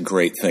that that's a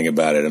great thing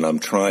about it, and I'm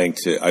trying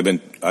to.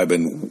 I've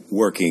been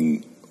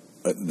working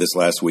this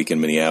last week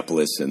in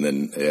Minneapolis, and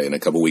then in a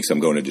couple of weeks I'm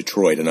going to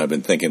Detroit, and I've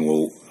been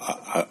thinking,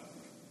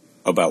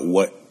 about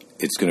what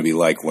it's going to be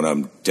like when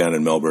I'm down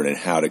in Melbourne and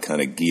how to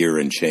kind of gear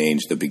and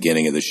change the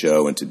beginning of the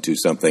show and to do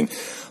something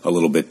a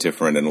little bit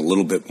different and a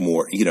little bit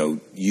more,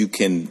 you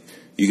can,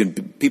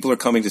 people are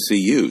coming to see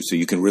you, so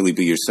you can really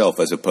be yourself,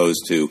 as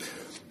opposed to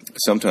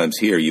sometimes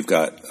here you've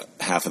got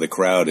half of the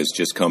crowd has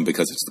just come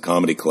because it's the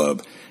comedy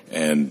club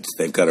and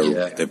they've got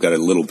a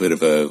little bit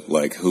of a,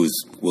 like,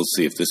 we'll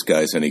see if this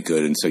guy's any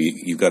good. And so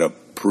you've got to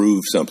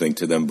prove something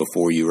to them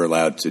before you're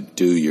allowed to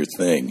do your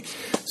thing.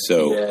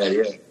 So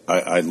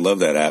I love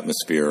that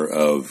atmosphere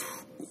of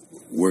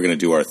we're going to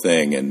do our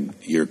thing and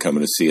you're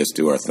coming to see us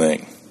do our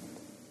thing.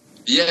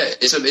 Yeah,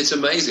 it's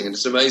amazing. And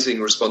it's an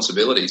amazing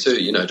responsibility too,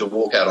 to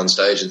walk out on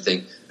stage and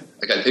think,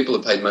 okay, people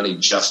have paid money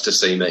just to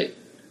see me.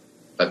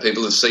 Like,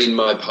 people have seen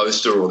my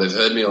poster or they've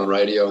heard me on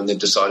radio and they've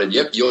decided,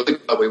 yep, you're the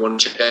guy we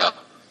want to check out.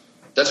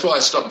 That's why I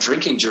stopped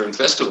drinking during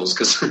festivals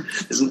because,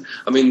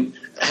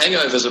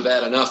 hangovers are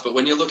bad enough, but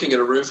when you're looking at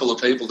a room full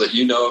of people that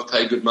have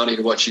paid good money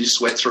to watch you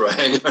sweat through a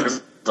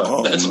hangover,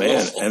 that's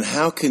man! Awful. And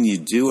how can you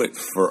do it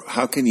for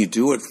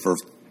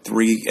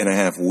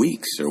 3.5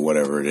 weeks or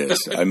whatever it is?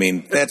 I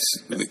mean, that's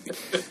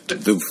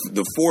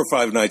the 4 or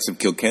 5 nights of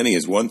Kilkenny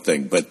is one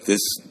thing, but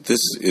this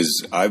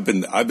is I've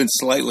been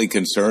slightly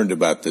concerned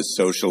about the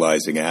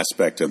socializing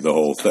aspect of the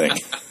whole thing.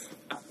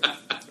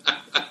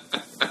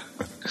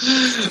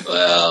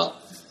 Well.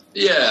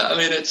 Yeah, I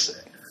mean,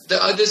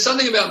 there's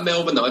something about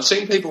Melbourne, though. I've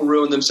seen people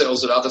ruin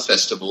themselves at other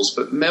festivals,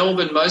 but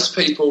Melbourne, most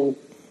people,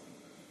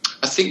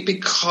 I think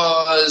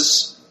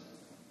because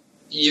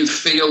you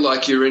feel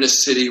like you're in a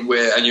city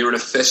and you're in a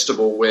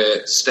festival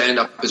where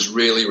stand-up is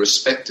really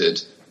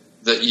respected,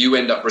 that you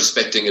end up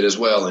respecting it as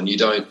well, and you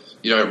don't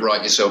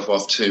write yourself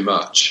off too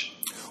much.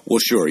 Well,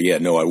 sure, yeah,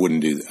 no, I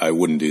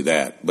wouldn't do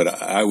that,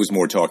 but I was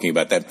more talking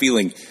about that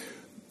feeling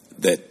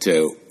that.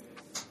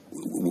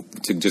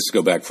 To just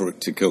go back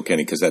to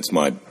Kilkenny, because that's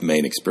my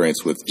main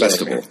experience with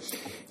festival,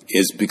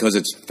 is because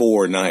it's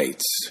 4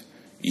 nights.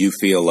 you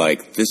feel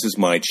like this is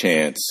my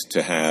chance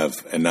to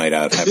have a night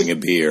out having a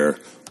beer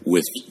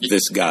with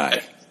this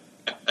guy.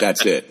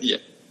 That's it. Yeah.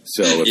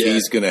 So if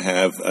he's going to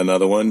have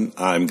another one,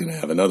 I'm going to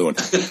have another one.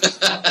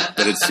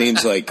 But it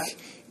seems like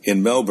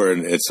in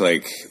Melbourne, it's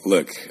like,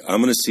 look,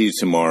 I'm going to see you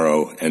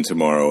tomorrow and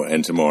tomorrow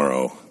and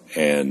tomorrow,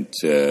 and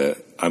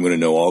I'm going to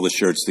know all the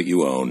shirts that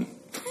you own.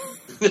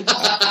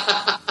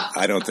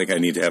 I don't think I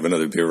need to have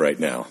another beer right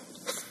now.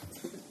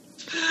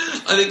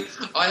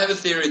 I have a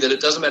theory that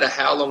it doesn't matter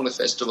how long the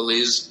festival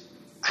is,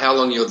 how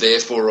long you're there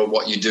for, or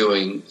what you're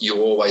doing,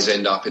 you always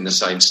end up in the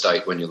same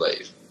state when you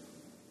leave.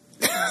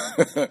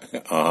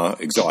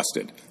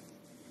 Exhausted.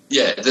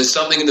 Yeah, there's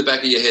something in the back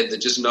of your head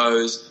that just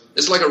knows.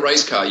 It's like a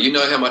race car. You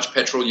know how much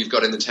petrol you've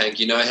got in the tank.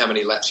 You know how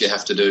many laps you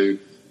have to do,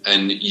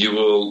 and you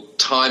will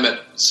time it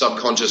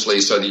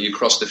subconsciously so that you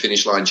cross the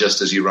finish line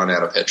just as you run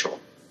out of petrol.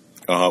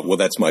 Well,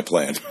 that's my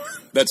plan.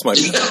 That's my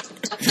plan.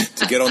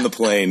 To get on the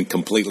plane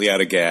completely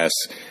out of gas,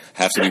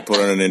 have to be put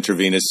on an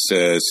intravenous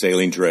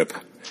saline drip,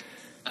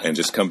 and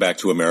just come back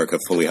to America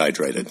fully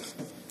hydrated.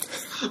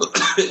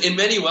 In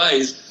many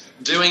ways,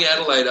 doing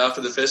Adelaide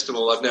after the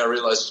festival, I've now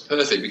realised is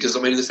perfect because,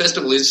 I mean, the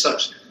festival is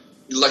such,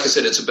 like I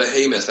said, it's a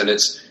behemoth, and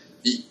it's,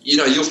 you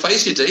know, you'll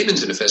face your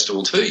demons in a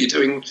festival too. You're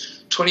doing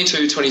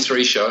 22,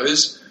 23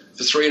 shows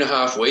for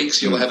 3.5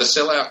 weeks. You'll have a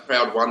sellout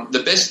crowd one.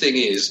 The best thing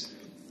is,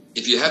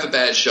 if you have a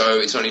bad show,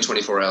 it's only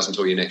 24 hours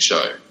until your next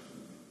show.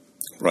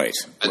 Right,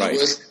 and right.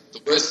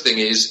 The worst thing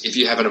is, if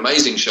you have an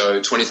amazing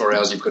show, 24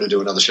 hours, you've got to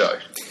do another show.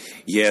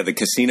 Yeah, the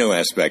casino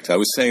aspect. I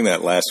was saying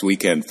that last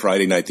weekend,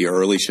 Friday night, the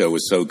early show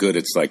was so good.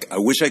 It's like, I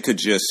wish I could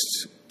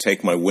just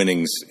take my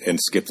winnings and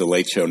skip the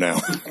late show now.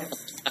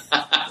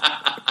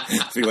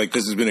 I feel like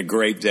this has been a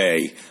great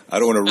day. I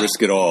don't want to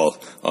risk it all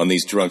on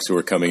these drunks who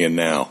are coming in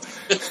now.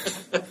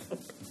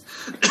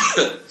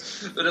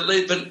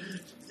 But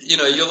you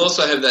know, you'll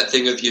also have that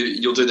thing of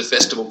you'll do the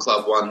festival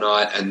club one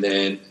night, and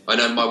then I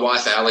know my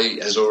wife Ali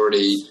has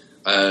already.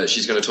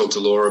 She's going to talk to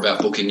Laura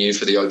about booking you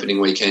for the opening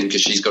weekend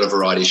because she's got a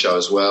variety show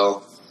as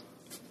well.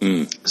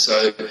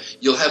 So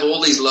you'll have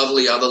all these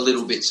lovely other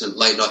little bits and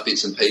late night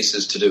bits and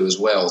pieces to do as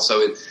well.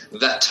 So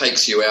that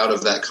takes you out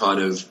of that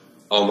kind of,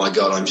 oh my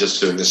God, I'm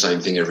just doing the same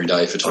thing every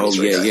day for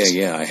 23 days.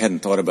 Yeah. I hadn't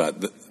thought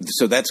about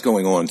so that's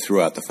going on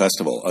throughout the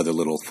festival, other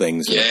little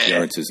things and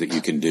appearances that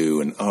you can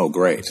do. And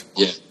great.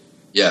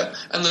 Yeah,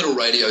 and little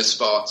radio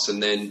spots,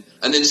 and then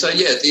so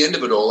at the end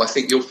of it all, I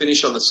think you'll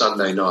finish on the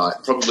Sunday night,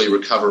 probably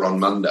recover on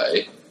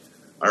Monday.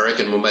 I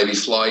reckon we'll maybe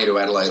fly you to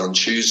Adelaide on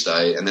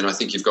Tuesday, and then I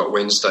think you've got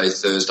Wednesday,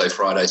 Thursday,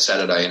 Friday,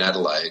 Saturday in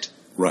Adelaide.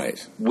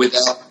 Right.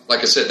 Without, like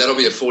I said, that'll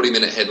be a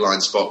 40-minute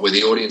headline spot where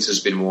the audience has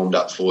been warmed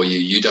up for you.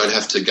 You don't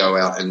have to go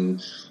out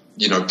and,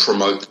 you know,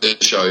 promote the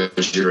show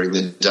during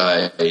the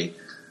day.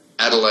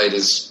 Adelaide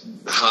is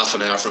half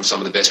an hour from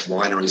some of the best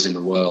wineries in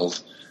the world.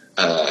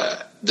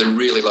 They're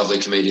really lovely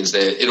comedians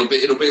there. It'll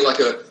be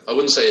like I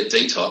wouldn't say a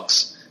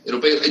detox. Do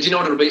you know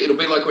what it'll be? It'll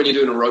be like when you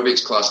do an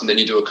aerobics class and then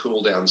you do a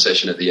cool down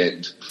session at the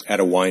end. At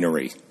a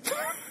winery.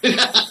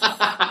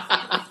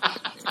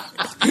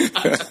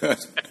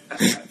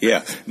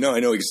 Yeah. No, I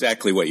know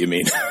exactly what you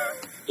mean.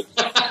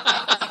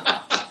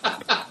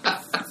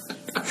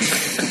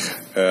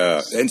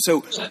 And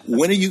so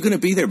when are you going to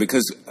be there?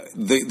 Because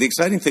the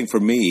exciting thing for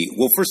me,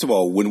 well, first of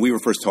all, when we were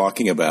first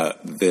talking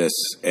about this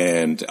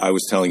and I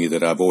was telling you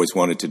that I've always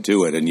wanted to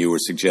do it and you were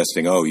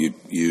suggesting,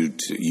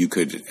 you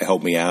could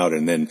help me out,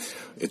 and then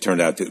it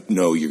turned out that,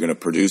 no, you're going to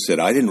produce it.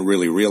 I didn't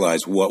really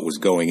realize what was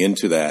going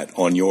into that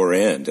on your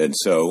end. And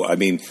so, I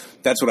mean,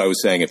 that's what I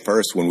was saying at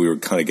first when we were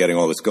kind of getting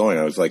all this going.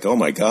 I was like, oh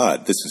my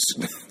God, this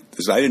is...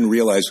 I didn't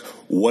realize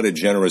what a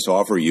generous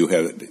offer you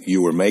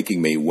were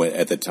making me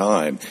at the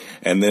time,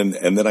 and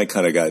then I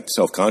kind of got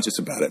self-conscious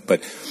about it.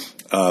 But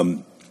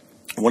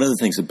one of the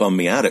things that bummed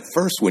me out at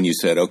first when you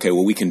said, "Okay,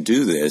 well, we can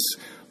do this,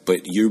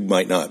 but you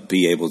might not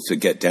be able to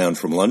get down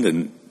from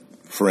London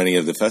for any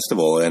of the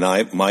festival,"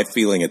 and my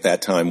feeling at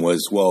that time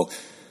was, well,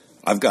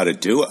 I've got to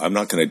do it. I'm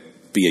not going to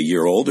be a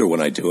year older when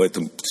I do it.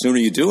 The sooner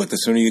you do it, the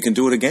sooner you can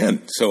do it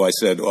again. So I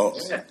said, I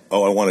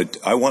want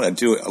to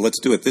do it. Let's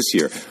do it this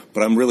year.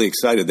 But I'm really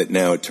excited that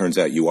now it turns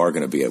out you are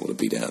going to be able to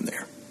be down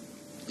there.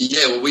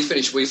 Yeah, well, we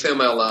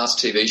filmed our last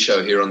TV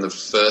show here on the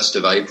 1st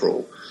of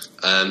April.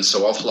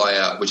 So I'll fly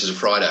out, which is a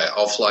Friday.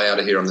 I'll fly out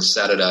of here on the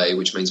Saturday,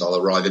 which means I'll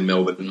arrive in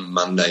Melbourne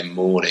Monday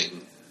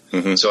morning.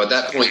 Mm-hmm. So at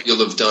that point, you'll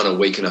have done a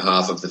week and a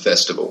half of the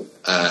festival,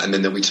 and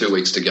then there'll be 2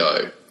 weeks to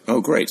go. Oh,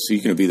 great. So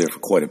you're going to be there for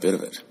quite a bit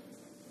of it.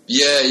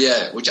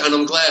 Yeah, and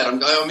I'm glad.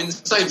 I mean, the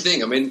same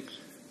thing. I mean,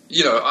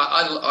 you know,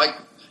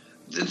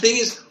 the thing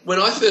is, when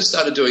I first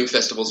started doing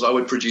festivals, I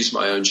would produce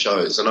my own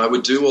shows, and I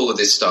would do all of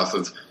this stuff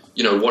of,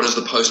 you know, what does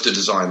the poster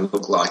design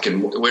look like,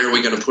 and where are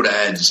we going to put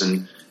ads,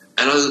 and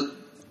I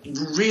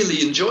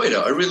really enjoyed it.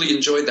 I really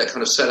enjoyed that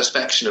kind of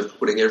satisfaction of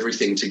putting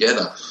everything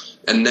together.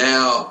 And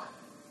now,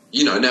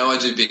 you know, I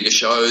do bigger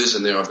shows,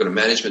 and then I've got a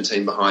management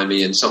team behind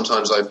me, and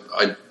sometimes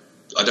I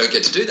don't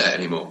get to do that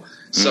anymore.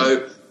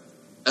 So.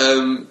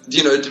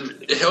 You know,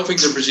 helping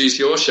to produce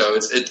your show,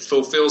 it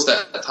fulfills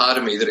that part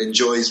of me that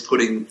enjoys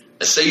putting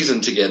a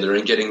season together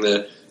and getting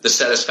the the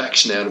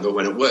satisfaction out of it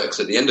when it works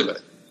at the end of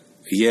it.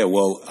 Yeah,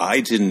 well,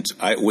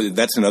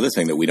 that's another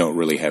thing that we don't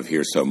really have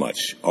here so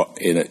much.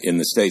 In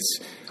the States,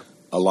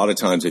 a lot of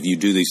times if you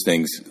do these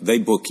things, they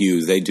book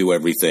you, they do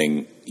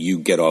everything, you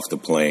get off the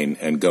plane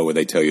and go where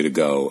they tell you to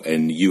go,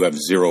 and you have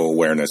zero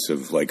awareness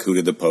of, like, who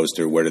did the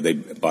poster, where did they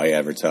buy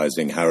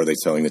advertising, how are they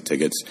selling the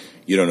tickets.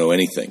 You don't know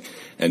anything.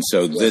 And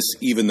so this,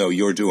 even though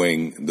you're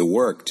doing the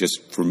work,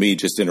 just for me,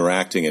 just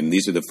interacting, and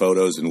these are the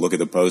photos, and look at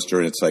the poster,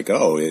 and it's like,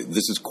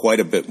 this is quite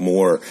a bit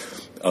more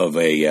of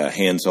a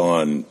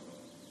hands-on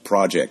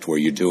project where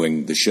you're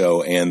doing the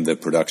show and the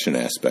production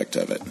aspect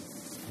of it.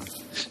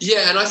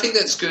 Yeah, and I think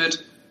that's good.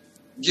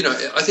 You know,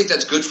 I think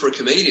that's good for a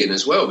comedian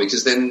as well,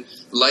 because then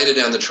later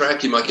down the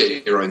track you might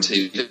get your own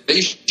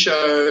TV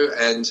show,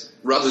 and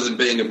rather than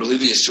being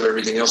oblivious to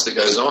everything else that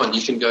goes on,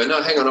 you can go, no,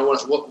 hang on,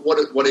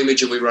 what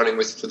image are we running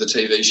with for the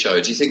TV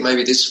show? Do you think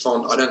maybe this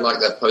font, I don't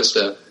like that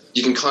poster?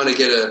 You can kind of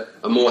get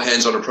a more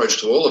hands-on approach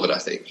to all of it, I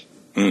think.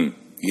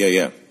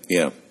 Yeah.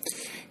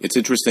 It's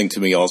interesting to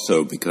me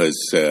also because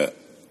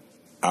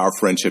our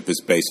friendship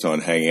is based on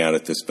hanging out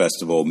at this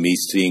festival, me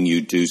seeing you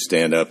do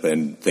stand-up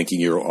and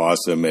thinking you're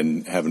awesome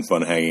and having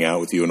fun hanging out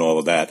with you and all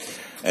of that.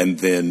 And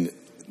then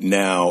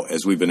now,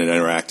 as we've been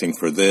interacting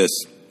for this,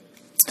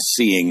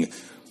 seeing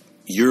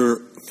you're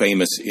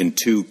famous in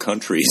 2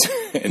 countries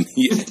and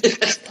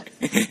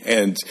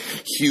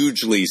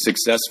hugely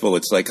successful.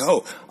 It's like,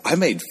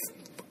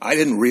 I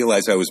didn't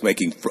realize I was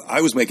making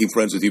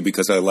friends with you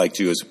because I liked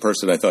you as a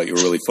person. I thought you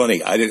were really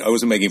funny. I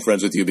wasn't making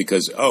friends with you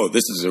because,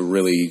 this is a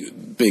really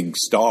big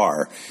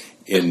star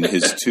in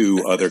his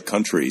 2 other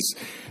countries.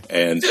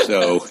 And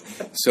so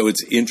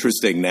it's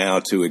interesting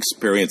now to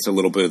experience a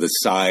little bit of the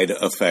side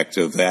effect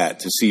of that,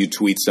 to see you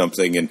tweet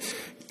something and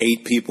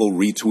 8 people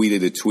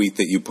retweeted a tweet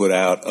that you put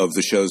out of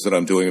the shows that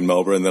I'm doing in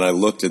Melbourne. And then I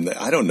looked and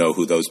I don't know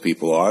who those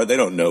people are. They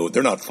don't know.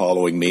 They're not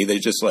following me. They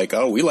just like,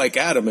 we like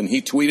Adam and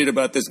he tweeted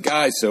about this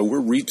guy, so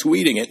we're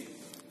retweeting it.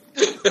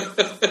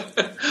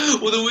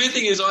 Well, the weird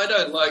thing is I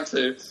don't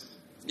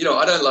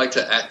like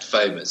to act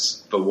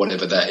famous for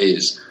whatever that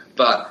is.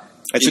 But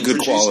that's a good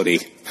quality.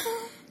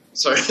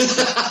 Sorry. I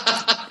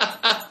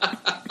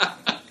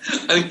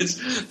think it's,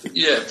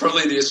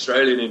 probably the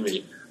Australian in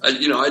me.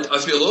 I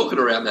feel awkward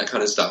around that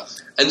kind of stuff.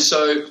 And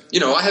so,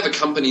 I have a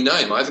company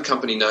name. I have a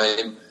company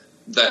name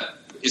that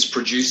is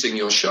producing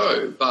your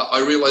show. But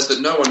I realize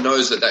that no one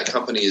knows that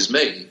company is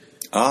me.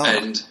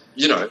 And,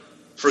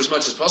 for as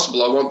much as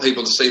possible, I want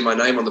people to see my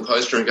name on the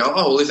poster and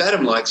go, if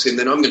Adam likes him,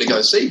 then I'm going to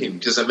go see him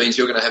because that means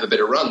you're going to have a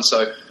better run.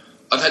 So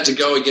I've had to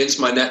go against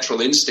my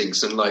natural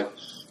instincts and,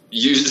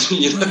 use,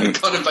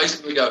 kind of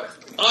basically go,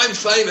 I'm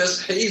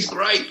famous, he's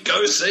great,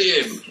 go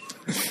see him.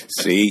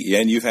 See,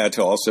 and you've had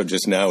to also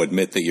just now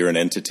admit that you're an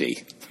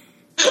entity.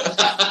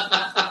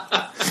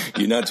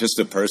 You're not just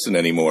a person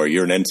anymore,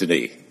 you're an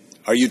entity.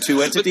 Are you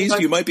 2 entities?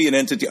 You might be an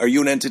entity. Are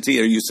you an entity?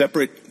 Are you a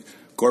separate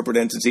corporate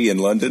entity in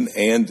London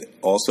and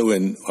also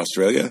in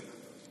Australia?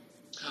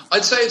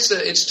 I'd say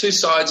it's 2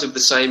 sides of the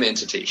same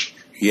entity.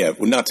 Yeah,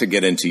 well, not to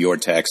get into your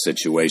tax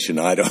situation.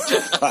 I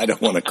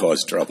don't want to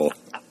cause trouble.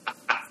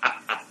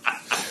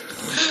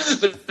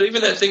 But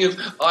even that thing of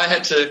I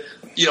had to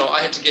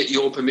get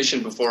your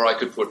permission before I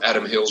could put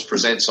Adam Hills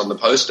Presents on the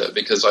poster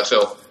because I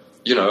felt,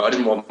 I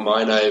didn't want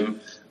my name.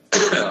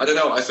 I don't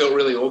know. I felt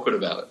really awkward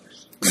about it.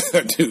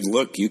 Dude,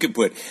 look, you could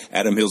put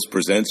Adam Hills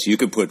Presents. You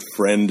could put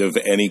friend of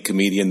any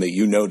comedian that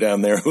you know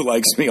down there who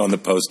likes me on the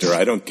poster.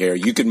 I don't care.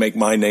 You can make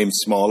my name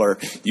smaller.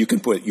 You can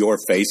put your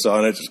face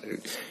on it.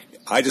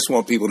 I just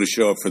want people to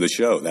show up for the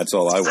show. That's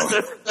all I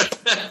want.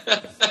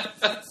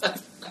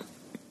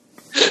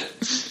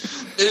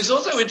 And it's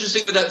also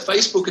interesting with that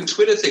Facebook and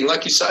Twitter thing,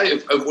 like you say,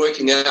 of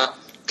working out,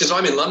 because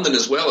I'm in London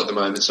as well at the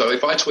moment, so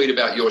if I tweet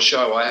about your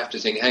show, I have to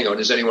think, hang on,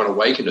 is anyone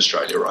awake in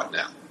Australia right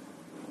now?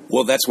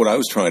 Well, that's what I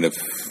was trying to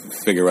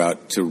figure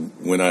out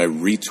when I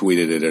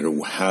retweeted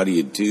it. How do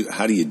you do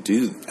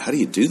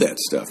that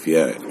stuff?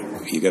 Yeah,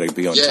 you got to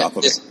be on top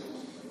of it.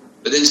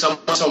 But then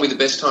someone told me the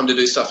best time to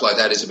do stuff like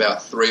that is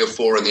about 3 or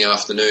 4 in the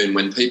afternoon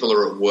when people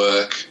are at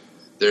work.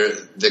 They're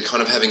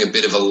kind of having a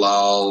bit of a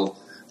lull.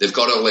 They've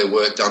got all their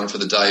work done for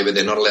the day, but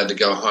they're not allowed to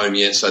go home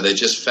yet, so they're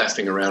just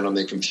faffing around on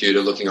their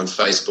computer, looking on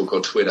Facebook or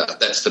Twitter.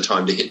 That's the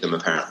time to hit them,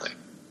 apparently.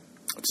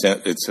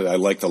 I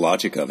like the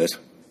logic of it.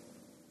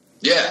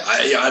 Yeah,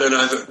 I don't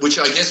know, which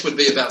I guess would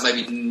be about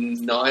maybe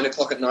 9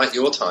 o'clock at night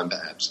your time,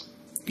 perhaps.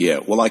 Yeah,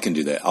 well, I can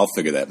do that. I'll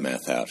figure that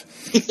math out.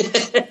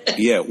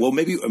 Yeah, well,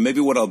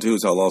 maybe what I'll do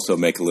is I'll also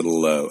make a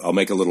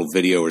little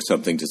video or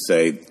something to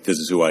say this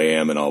is who I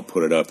am, and I'll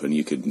put it up, and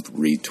you could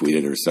retweet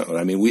it or something.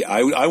 I mean,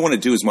 I want to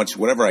do as much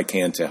whatever I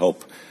can to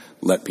help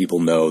let people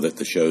know that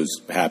the show's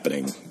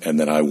happening, and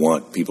that I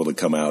want people to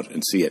come out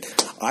and see it.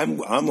 I'm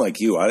like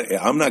you.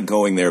 I'm not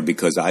going there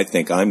because I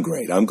think I'm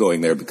great. I'm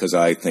going there because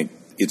I think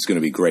it's going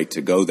to be great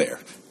to go there.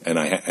 And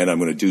I'm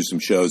going to do some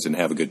shows and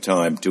have a good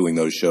time doing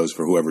those shows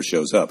for whoever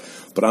shows up.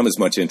 But I'm as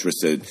much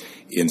interested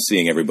in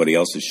seeing everybody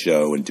else's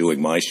show and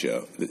doing my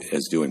show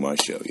as doing my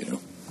show,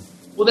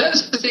 Well,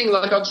 that's the thing.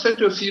 Like, I've said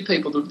to a few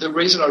people, the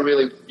reason I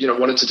really,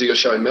 wanted to do your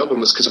show in Melbourne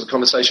was because of a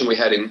conversation we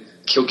had in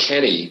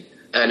Kilkenny,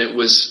 and it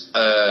was,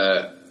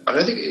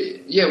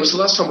 it was the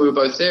last time we were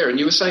both there, and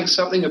you were saying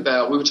something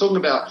about, we were talking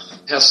about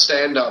how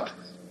stand-up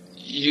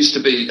used to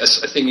be a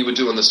thing you would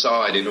do on the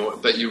side,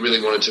 but you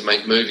really wanted to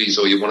make movies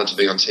or you wanted to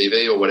be on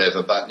TV or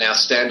whatever, but now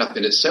stand-up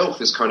in itself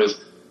is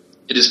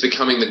it is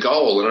becoming the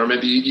goal. And I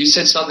remember you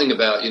said something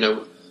about,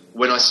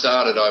 when I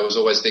started, I was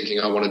always thinking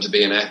I wanted to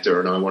be an actor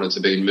and I wanted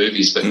to be in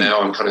movies, but now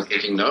I'm kind of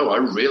thinking, no, I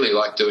really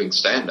like doing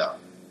stand-up.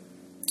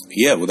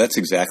 Yeah, well, that's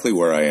exactly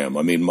where I am.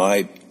 I mean,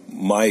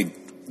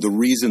 the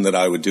reason that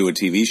I would do a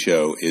TV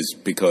show is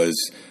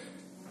because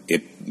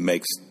it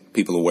makes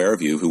people aware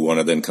of you who want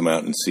to then come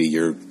out and see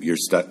your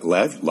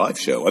live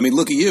show. I mean,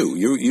 look at you.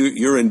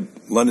 You're in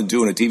London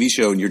doing a TV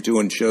show and you're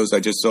doing shows. I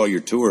just saw your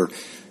tour,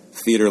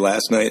 theater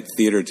last night,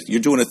 theater. You're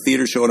doing a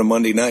theater show on a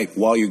Monday night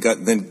while you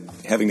got then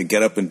having to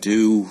get up and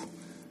do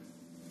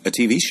a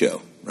TV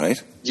show, right?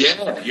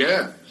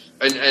 Yeah.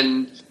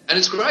 And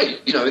it's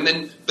great,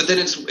 but then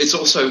it's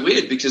also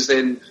weird because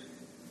then,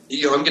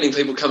 I'm getting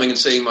people coming and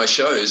seeing my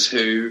shows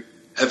who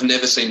have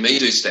never seen me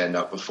do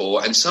stand-up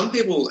before, and some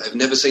people have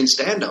never seen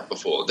stand-up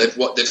before.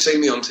 They've seen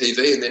me on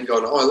TV and then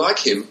gone, oh, I like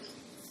him.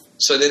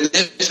 So then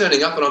they're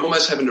turning up and I'm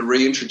almost having to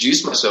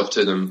reintroduce myself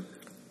to them.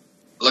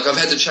 Like, I've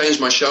had to change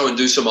my show and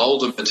do some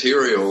older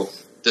material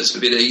that's a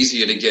bit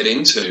easier to get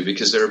into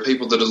because there are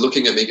people that are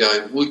looking at me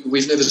going,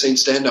 we've never seen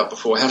stand-up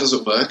before. How does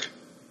it work?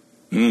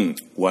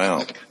 Wow.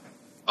 Like,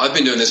 I've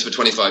been doing this for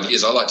 25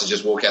 years. I like to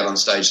just walk out on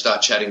stage,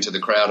 start chatting to the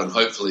crowd, and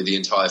hopefully the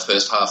entire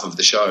first half of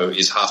the show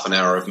is half an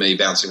hour of me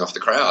bouncing off the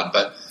crowd.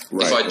 But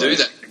if I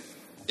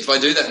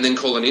do that and then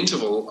call an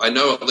interval, I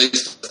know at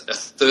least a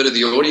third of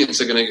the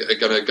audience are going to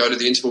go to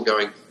the interval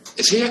going,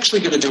 is he actually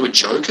going to do a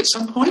joke at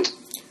some point?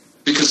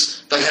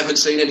 Because they haven't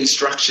seen any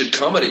structured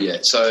comedy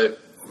yet. So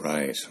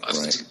I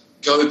have to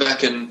go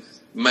back and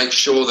make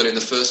sure that in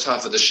the first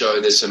half of the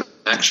show there's some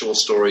actual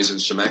stories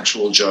and some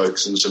actual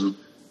jokes and some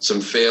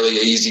fairly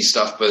easy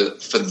stuff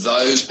for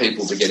those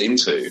people to get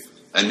into.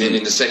 And then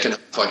in the second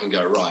half I can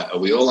go, right, are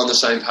we all on the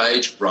same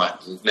page? Right,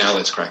 now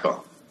let's crack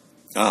on.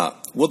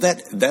 Well,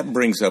 that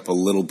brings up a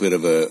little bit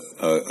of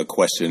a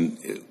question,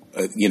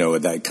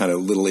 that kind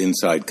of little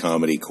inside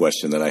comedy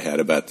question that I had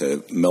about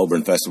the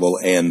Melbourne Festival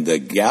and the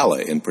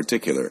gala in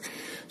particular.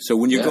 So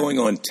when you're going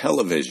on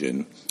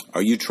television,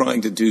 are you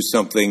trying to do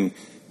something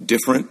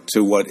different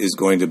to what is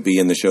going to be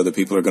in the show that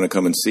people are going to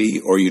come and see,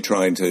 or are you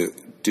trying to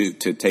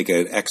take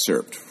an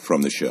excerpt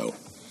from the show?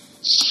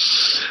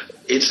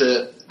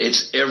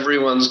 It's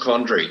everyone's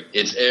quandary.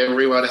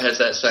 Everyone has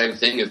that same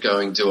thing of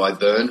going, do I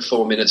burn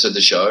 4 minutes of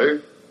the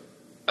show?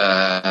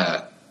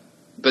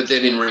 But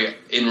then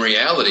in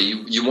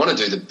reality, you want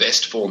to do the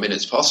best 4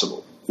 minutes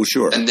possible. Well,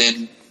 sure.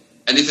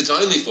 And if it's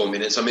only 4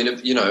 minutes, I mean,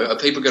 are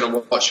people going to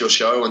watch your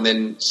show and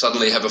then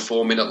suddenly have a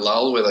 4 minute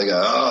lull where they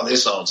go, oh,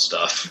 this old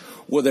stuff?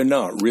 Well, they're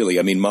not really.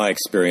 I mean, my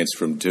experience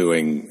from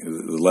doing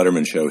the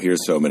Letterman show here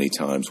so many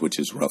times, which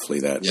is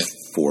roughly that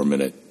 4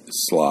 minute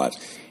slot,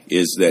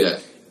 is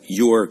that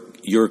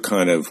you're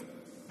kind of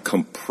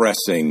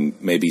compressing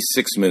maybe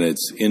 6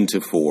 minutes into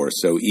 4.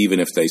 So even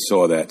if they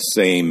saw that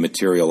same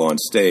material on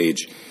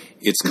stage,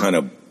 it's kind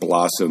of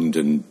blossomed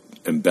and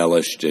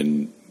embellished,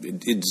 and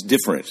it's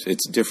different.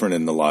 It's different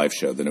in the live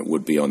show than it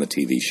would be on the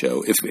TV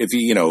show.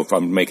 If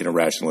I'm making a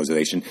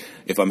rationalization,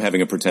 if I'm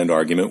having a pretend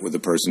argument with the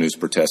person who's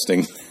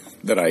protesting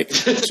that I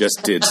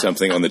just did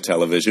something on the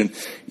television,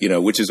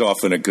 which is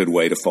often a good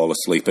way to fall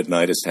asleep at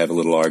night, is to have a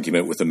little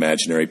argument with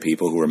imaginary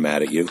people who are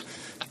mad at you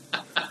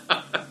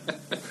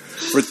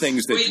for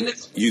things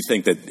that you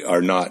think that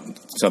are not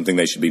something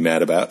they should be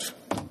mad about.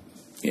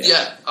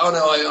 Yeah. Oh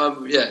no.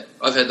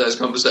 I've had those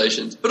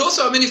conversations. But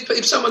also, I mean,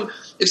 if someone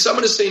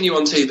has seen you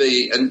on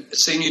TV and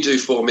seen you do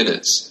 4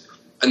 minutes,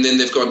 and then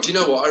they've gone, do you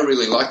know what? I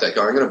really like that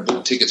guy. I'm going to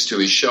book tickets to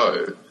his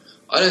show.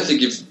 I don't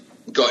think you've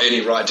got any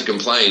right to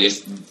complain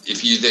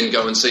if you then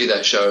go and see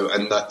that show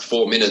and that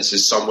 4 minutes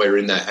is somewhere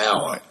in that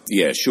hour.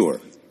 Yeah, sure.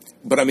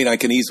 But I mean, I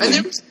can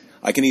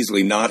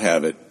easily not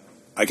have it.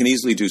 I can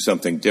easily do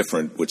something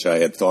different, which I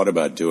had thought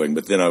about doing.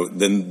 But then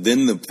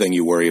the thing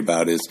you worry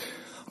about is,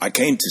 I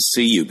came to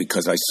see you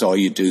because I saw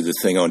you do the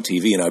thing on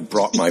TV, and I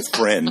brought my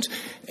friend,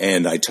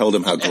 and I told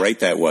him how great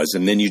that was,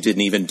 and then you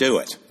didn't even do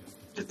it.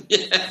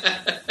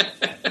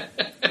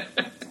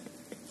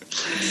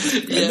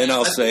 And then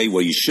I'll say,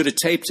 well, you should have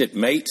taped it,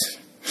 mate.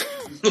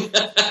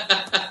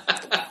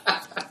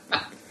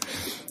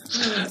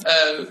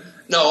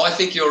 No, I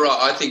think you're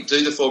right. I think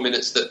do the 4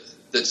 minutes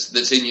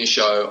that's in your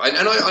show.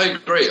 And I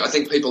agree. I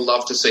think people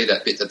love to see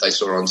that bit that they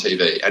saw on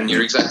TV. And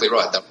you're exactly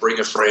right. They'll bring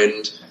a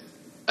friend,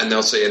 and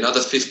they'll see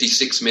another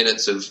 56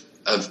 minutes of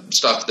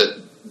stuff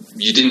that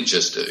you didn't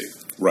just do.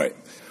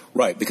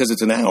 Right, because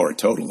it's an hour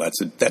total. That's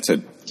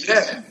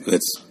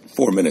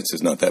 4 minutes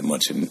is not that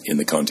much in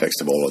the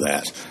context of all of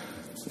that.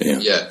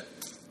 Yeah.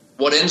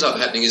 What ends up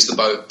happening is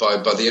by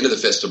the end of the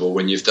festival,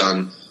 when you've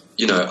done,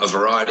 a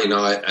variety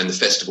night and the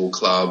festival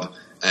club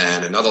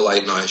and another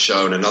late night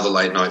show and another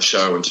late night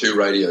show and 2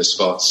 radio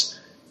spots,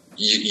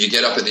 you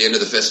get up at the end of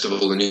the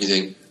festival and you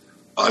think,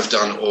 I've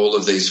done all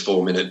of these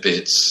 4-minute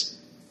bits,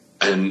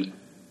 and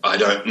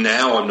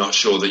I'm not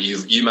sure that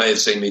you may have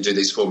seen me do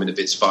these 4-minute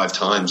bits 5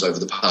 times over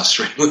the past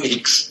 3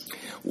 weeks.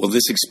 Well,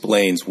 this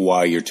explains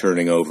why you're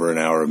turning over an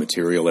hour of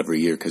material every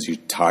year, because you're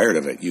tired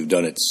of it. You've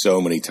done it so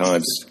many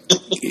times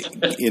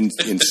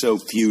in so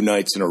few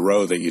nights in a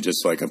row that you're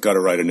just like, I've got to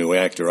write a new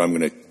act or I'm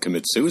going to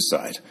commit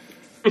suicide.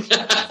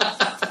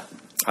 That's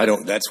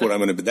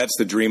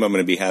the dream I'm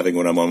going to be having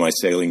when I'm on my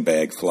sailing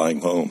bag flying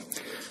home.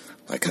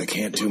 Like, I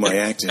can't do my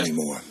act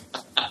anymore.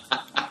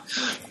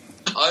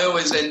 I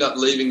always end up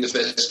leaving the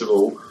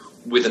festival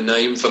with a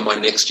name for my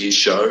next year's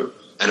show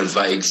and a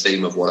vague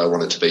theme of what I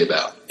want it to be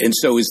about. And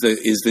so is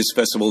this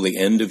festival the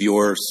end of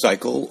your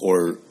cycle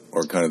or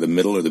kind of the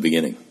middle or the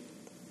beginning?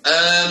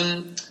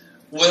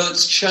 Well,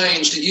 it's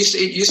changed. It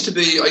used to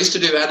be, I used to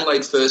do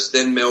Adelaide first,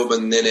 then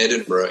Melbourne, then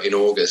Edinburgh in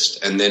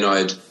August, and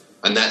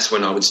that's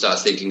when I would start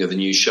thinking of a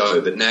new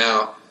show. But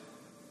now,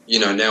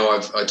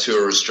 I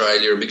tour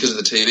Australia, and because of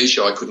the TV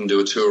show, I couldn't do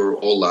a tour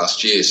all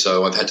last year,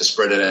 so I've had to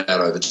spread it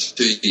out over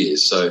 2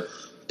 years. So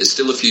there's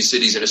still a few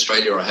cities in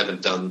Australia I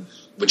haven't done,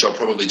 which I'll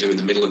probably do in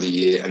the middle of the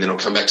year, and then I'll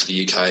come back to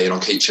the UK and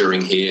I'll keep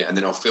touring here, and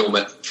then I'll film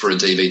it for a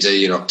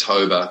DVD in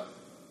October,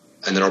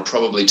 and then I'll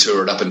probably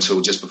tour it up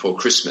until just before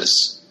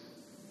Christmas,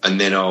 and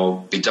then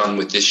I'll be done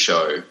with this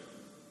show,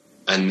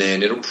 and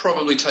then it'll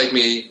probably take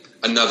me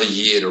another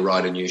year to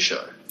write a new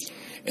show.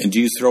 And do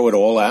you throw it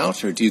all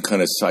out, or do you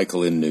kind of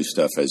cycle in new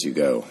stuff as you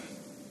go?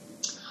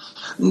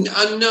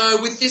 No,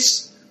 with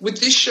this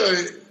show,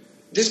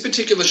 this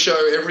particular show,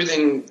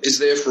 everything is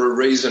there for a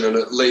reason, and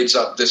it leads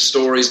up. There's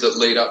stories that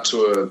lead up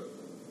to a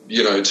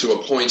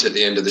point at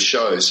the end of the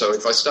show. So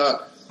if I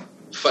start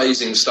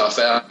phasing stuff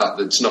out,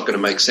 that's not going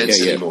to make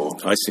sense anymore.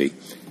 I see.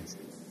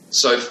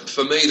 So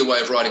for me, the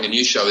way of writing a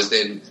new show is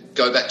then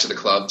go back to the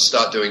club,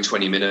 start doing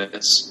 20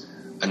 minutes,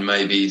 and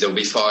maybe there'll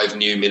be 5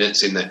 new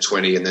minutes in that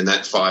 20, and then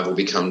that 5 will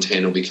become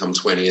 10, will become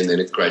 20, and then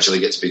it gradually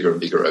gets bigger and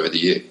bigger over the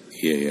year.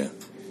 Yeah.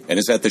 And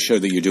is that the show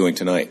that you're doing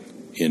tonight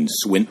in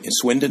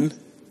Swindon?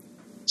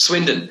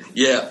 Swindon,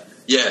 yeah.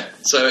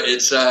 So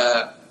it's,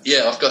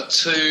 I've got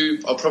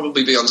 2.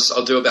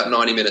 I'll do about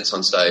 90 minutes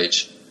on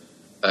stage.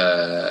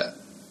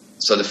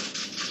 So the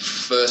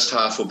first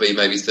half will be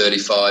maybe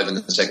 35, and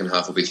the second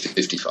half will be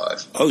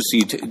 55. Oh, so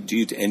you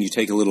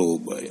take a little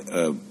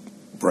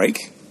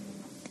break?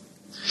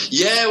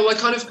 Yeah, well,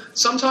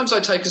 sometimes I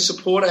take a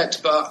support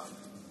act, but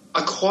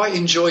I quite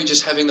enjoy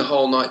just having the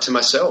whole night to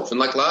myself. And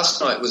like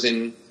last night was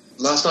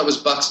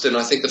Buxton.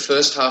 I think the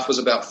first half was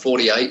about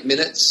 48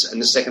 minutes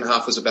and the second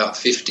half was about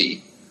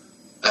 50.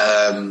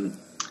 And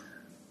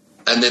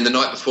then the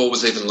night before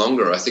was even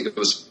longer. I think it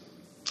was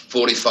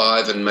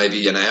 45 and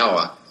maybe an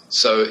hour.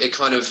 So it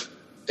kind of,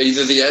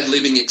 either the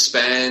ad-libbing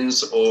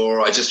expands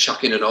or I just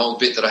chuck in an old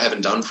bit that I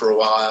haven't done for a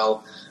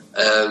while.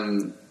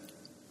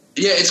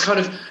 It's kind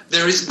of,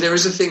 there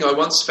is a thing I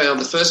once found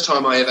the first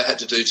time I ever had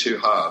to do 2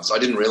 halves. I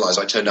didn't realise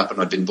I turned up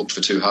and I'd been booked for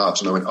 2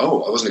 halves, and I went, I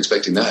wasn't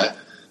expecting that.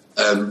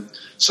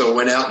 So I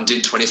went out and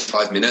did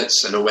 25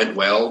 minutes and it went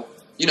well.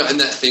 And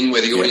that thing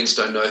where the audience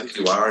don't know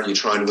who you are and you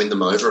try and win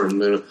them over.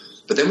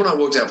 But then when I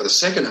walked out for the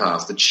second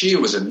half, the cheer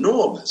was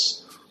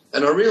enormous.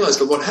 And I realised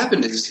that what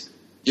happened is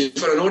you've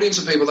got an audience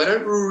of people, they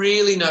don't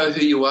really know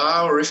who you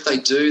are, or if they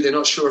do, they're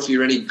not sure if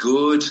you're any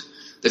good.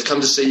 They've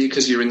come to see you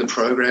because you're in the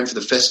program for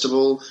the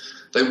festival.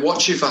 They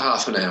watch you for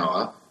half an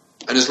hour,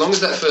 and as long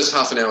as that first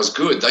half an hour is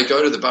good, they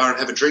go to the bar and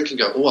have a drink and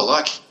go, I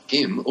like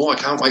him. I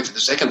can't wait for the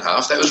second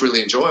half. That was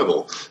really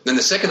enjoyable. And then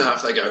the second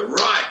half they go,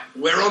 right,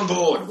 we're on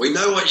board. We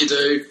know what you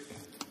do.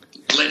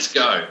 Let's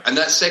go. And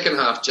that second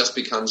half just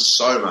becomes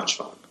so much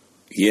fun.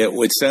 Yeah,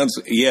 well,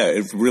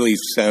 it really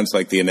sounds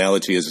like the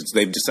analogy is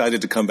they've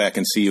decided to come back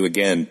and see you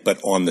again,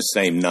 but on the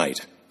same night.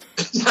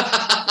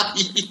 Yeah.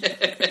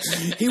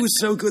 He was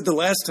so good the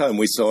last time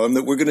we saw him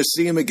that we're going to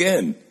see him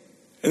again.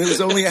 And it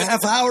was only a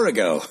half hour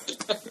ago.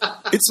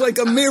 It's like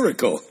a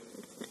miracle.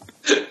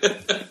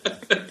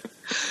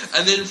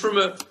 And then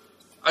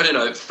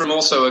from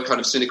also a kind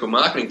of cynical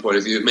marketing point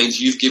of view, it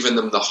means you've given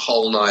them the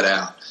whole night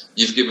out.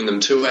 You've given them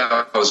 2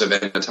 hours of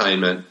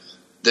entertainment.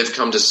 They've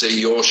come to see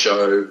your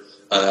show,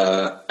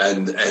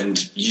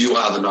 and you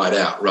are the night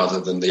out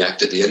rather than the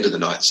act at the end of the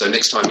night. So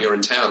next time you're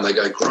in town, they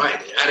go, great,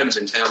 Adam's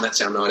in town, that's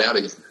our night out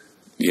again.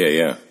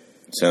 Yeah.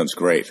 Sounds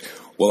great.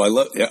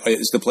 Well,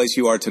 is the place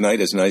you are tonight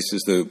as nice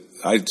as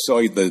I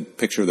saw the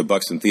picture of the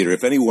Buxton Theater.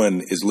 If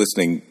anyone is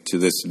listening to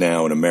this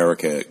now in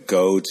America,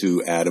 go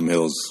to Adam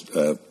Hill's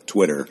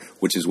Twitter,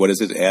 which is, what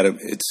is it?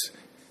 It's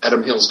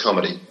Adam Hill's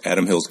Comedy.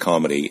 Adam Hill's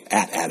Comedy,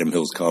 at Adam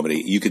Hill's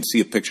Comedy. You could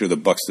see a picture of the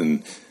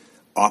Buxton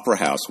Opera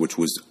House, which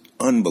was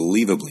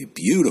unbelievably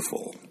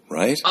beautiful,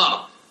 right?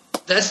 Oh,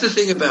 that's the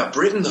thing about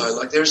Britain, though.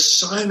 Like, there's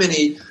so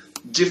many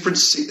different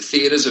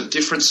theatres of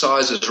different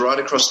sizes right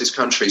across this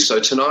country.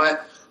 So tonight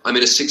I'm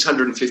in a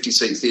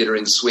 650-seat theatre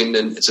in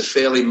Swindon. It's a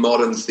fairly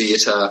modern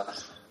theatre.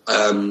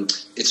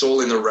 It's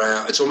all in the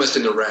round. It's almost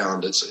in the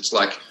round. It's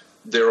like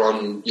they're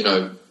on,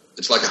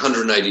 it's like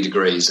 180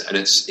 degrees, and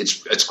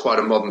it's quite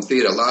a modern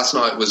theatre. Last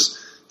night was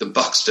the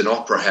Buxton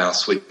Opera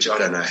House, which I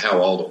don't know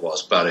how old it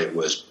was, but it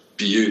was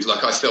beautiful.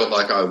 Like I felt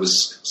like I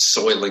was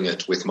soiling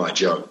it with my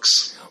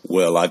jokes.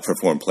 Well, I've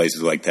performed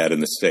places like that in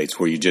the States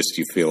where you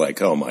feel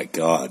like, oh my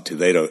God,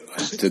 they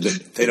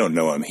don't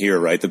know I'm here,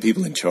 right? The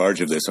people in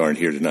charge of this aren't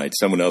here tonight.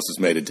 Someone else has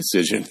made a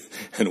decision,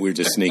 and we're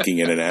just sneaking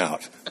in and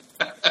out.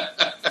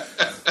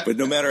 But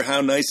no matter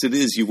how nice it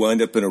is, you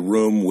wind up in a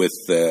room with,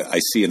 I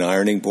see an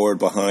ironing board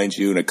behind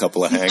you and a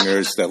couple of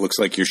hangers that looks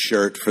like your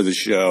shirt for the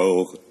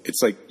show.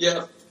 It's like,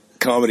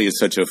 comedy is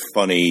such a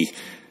funny.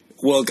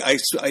 Well,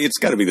 it's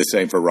got to be the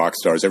same for rock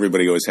stars.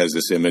 Everybody always has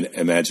this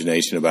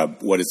imagination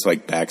about what it's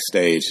like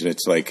backstage, and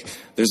it's like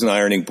there's an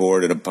ironing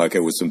board and a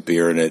bucket with some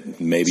beer in it.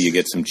 Maybe you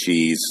get some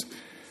cheese.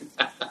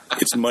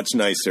 It's much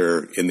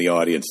nicer in the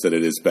audience than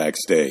it is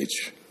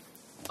backstage.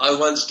 I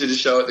once did a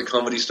show at the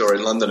Comedy Store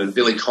in London, and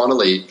Billy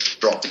Connolly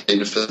dropped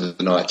in for the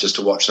night just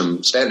to watch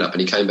some stand-up, and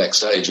he came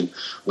backstage, and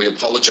we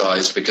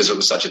apologised because it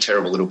was such a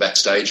terrible little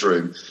backstage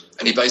room.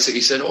 And he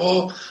basically said,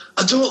 "Oh,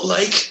 I don't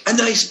like a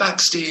nice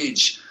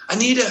backstage. I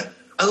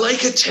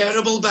like a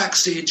terrible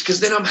backstage because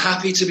then I'm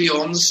happy to be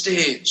on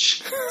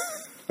stage."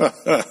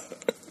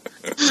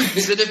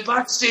 He said, "If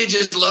backstage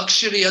is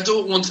luxury, I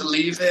don't want to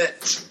leave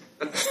it."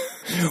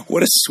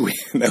 What a sweet,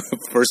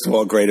 first of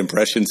all, great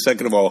impression.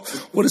 Second of all,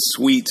 what a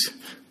sweet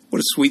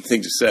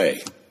thing to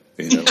say.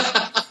 You know?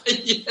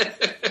 Yeah.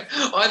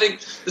 I think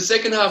the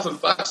second half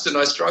of Buxton,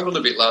 I struggled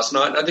a bit last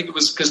night. And I think it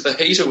was because the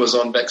heater was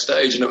on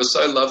backstage and it was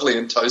so lovely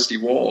and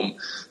toasty warm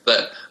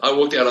that I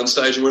walked out on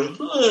stage and went,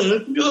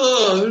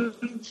 "Oh,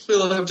 I feel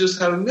like I've just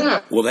had a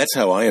nap." Well, that's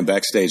how I am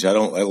backstage. A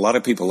lot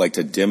of people like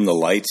to dim the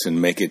lights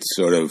and make it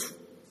sort of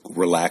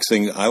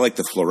relaxing. I like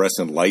the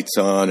fluorescent lights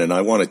on, and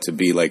I want it to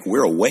be like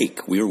we're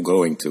awake. We're at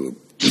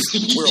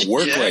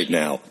work right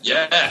now.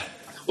 Yeah.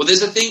 Well,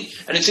 there's a thing,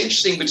 and it's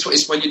interesting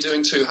it's when you're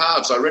doing two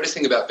halves. I read a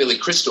thing about Billy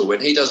Crystal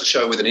when he does a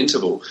show with an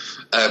interval.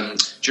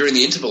 During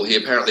the interval, he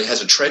apparently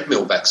has a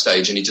treadmill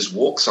backstage, and he just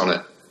walks on it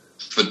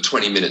for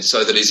 20 minutes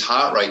so that his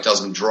heart rate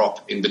doesn't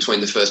drop in between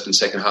the first and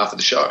second half of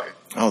the show.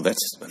 Oh,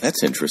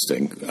 that's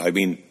interesting. I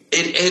mean,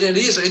 it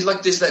is. It's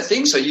like there's that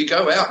thing. So you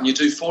go out and you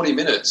do 40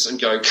 minutes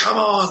and go, "Come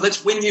on,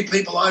 let's win you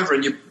people over,"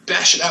 and you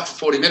bash it out for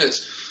 40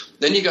 minutes.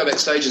 Then you go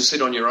backstage and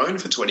sit on your own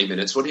for 20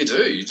 minutes. What do?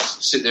 You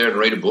just sit there and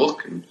read a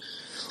book.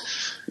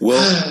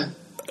 Well,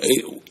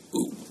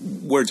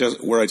 where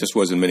I just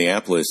was in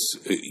Minneapolis,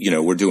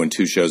 we're doing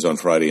 2 shows on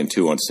Friday and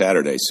 2 on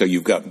Saturday. So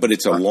but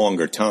it's a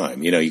longer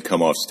time. You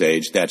come off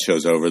stage, that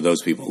show's over,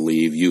 those people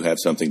leave, you have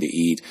something to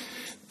eat.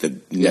 The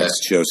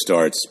next show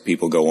starts,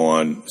 people go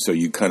on, so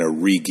you kind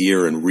of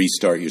re-gear and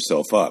restart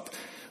yourself up.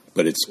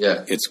 But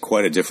it's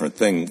quite a different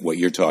thing, what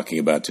you're talking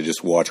about, to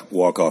just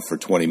walk off for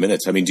 20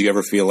 minutes. I mean, do you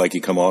ever feel like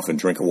you come off and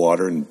drink a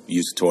water and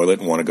use the toilet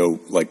and want to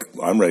go, like,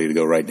 I'm ready to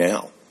go right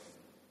now?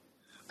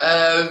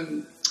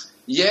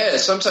 Yeah,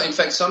 sometimes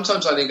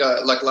I think,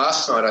 like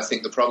last night, I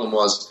think the problem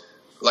was,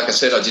 like I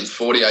said, I did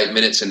 48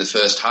 minutes in the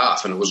first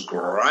half and it was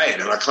great.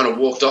 And I kind of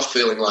walked off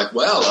feeling like,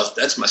 well,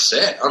 that's my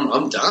set.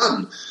 I'm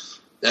done.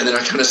 And then I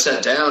kind of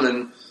sat down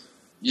and,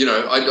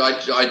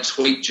 I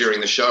tweaked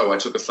during the show. I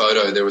took a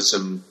photo. There was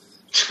some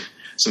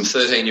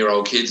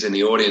 13-year-old kids in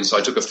the audience.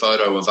 I took a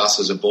photo of us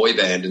as a boy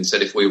band and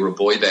said, if we were a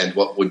boy band,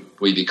 what would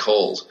we be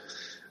called?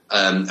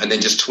 And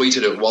then just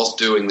tweeted it whilst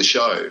doing the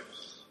show.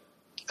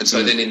 And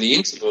so then in the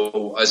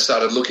interval, I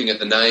started looking at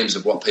the names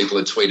of what people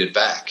had tweeted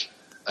back.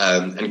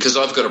 And because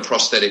I've got a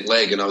prosthetic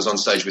leg and I was on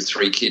stage with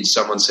 3 kids,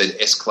 someone said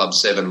S Club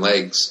 7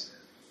 Legs.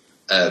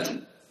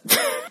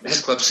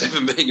 S Club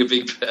 7 being a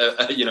big,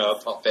 a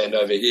pop band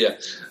over here.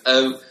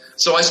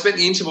 So I spent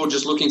the interval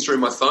just looking through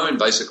my phone,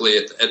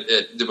 basically.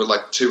 There were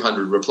like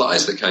 200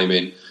 replies that came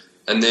in.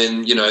 And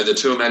then, the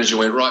tour manager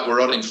went, "Right,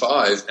 we're on in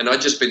 5." And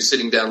I'd just been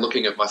sitting down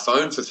looking at my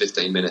phone for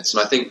 15 minutes.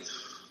 And I think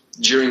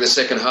during the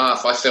second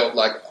half, I felt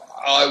like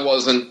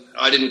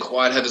I didn't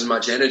quite have as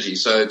much energy.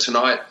 So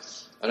tonight,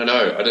 I don't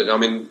know. I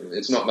mean,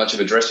 it's not much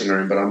of a dressing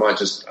room, but I might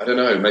just,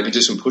 maybe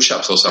do some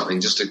push-ups or something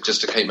just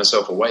to keep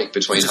myself awake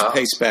between halves.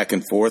 Pace back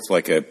and forth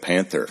like a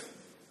panther.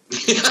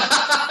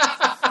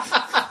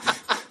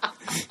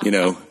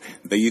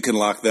 That you can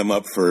lock them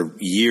up for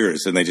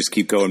years and they just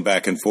keep going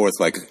back and forth.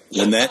 Like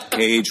when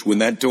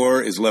that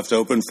door is left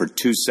open for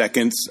 2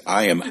 seconds,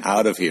 I am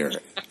out of here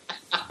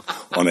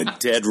on a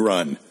dead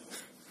run.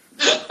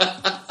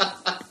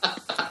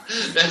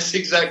 That's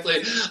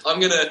exactly.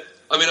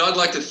 I'd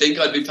like to think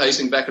I'd be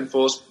pacing back and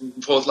forth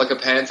like a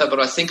panther, but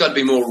I think I'd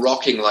be more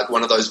rocking like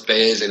one of those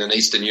bears in an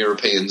Eastern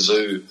European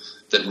zoo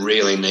that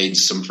really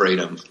needs some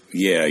freedom.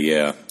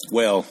 Yeah.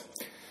 Well,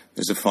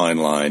 there's a fine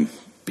line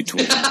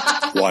between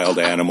wild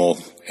animal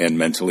and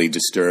mentally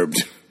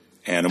disturbed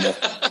animal.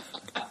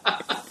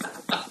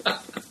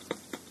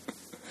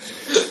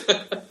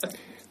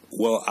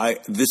 Well,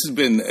 this has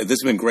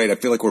been great. I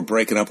feel like we're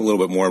breaking up a little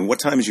bit more. And what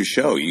time is your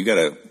show? You got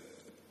to.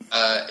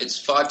 It's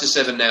 5 to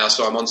 7 now,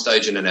 so I'm on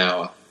stage in an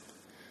hour.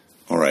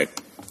 All right.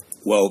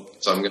 Well,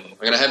 so I'm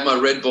going to have my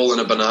Red Bull and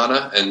a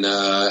banana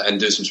and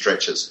do some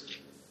stretches.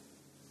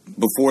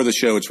 Before the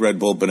show, it's Red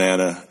Bull,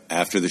 banana.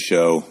 After the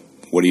show,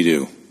 what do you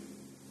do?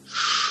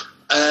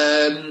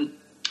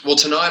 Well,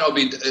 tonight I'll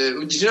be.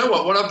 Do you know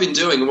what? What I've been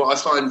doing and what I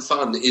find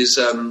fun is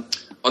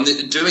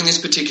doing this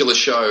particular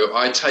show.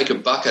 I take a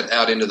bucket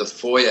out into the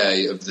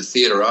foyer of the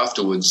theatre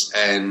afterwards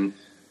and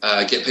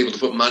get people to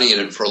put money in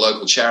it for a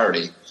local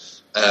charity.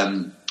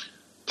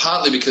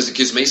 Partly because it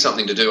gives me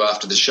something to do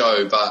after the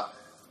show, but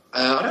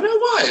I don't know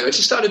why. I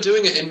just started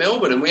doing it in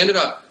Melbourne, and we ended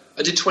up.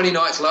 I did 20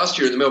 nights last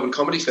year at the Melbourne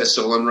Comedy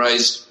Festival and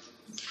raised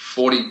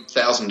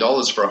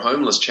 $40,000 for a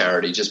homeless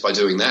charity just by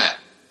doing that,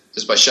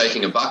 just by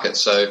shaking a bucket.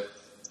 So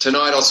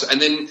tonight,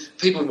 and then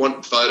people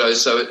want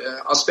photos, so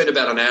I'll spend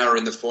about an hour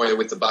in the foyer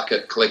with the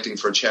bucket collecting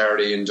for a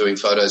charity and doing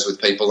photos with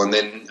people, and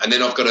then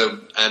I've got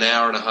an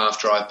hour and a half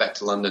drive back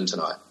to London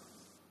tonight.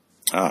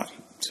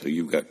 So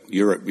you're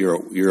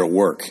at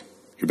work.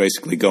 You're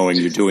basically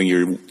you're doing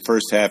your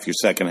first half, your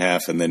second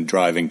half, and then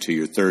driving to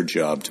your third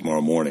job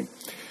tomorrow morning.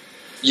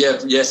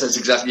 Yes, that's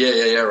exactly,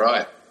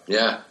 right,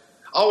 yeah.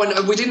 Oh,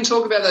 and we didn't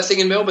talk about that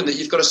thing in Melbourne that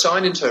you've got a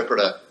sign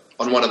interpreter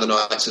on one of the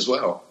nights as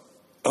well.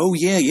 Oh,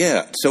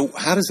 yeah. So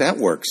how does that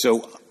work?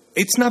 So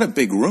it's not a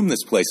big room,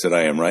 this place that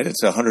I am, right?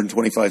 It's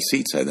 125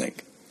 seats, I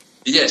think.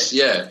 Yes,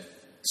 yeah.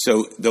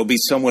 So there'll be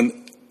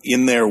someone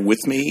in there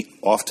with me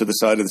off to the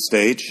side of the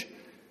stage?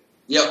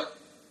 Yep.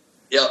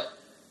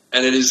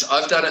 And it is,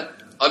 I've done it.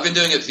 I've been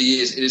doing it for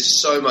years. It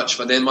is so much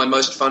fun. They're my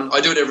most fun.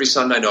 I do it every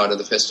Sunday night of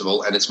the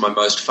festival, and it's my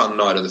most fun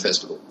night of the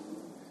festival.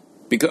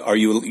 Because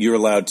you're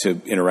allowed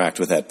to interact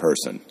with that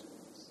person?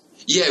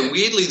 Yeah,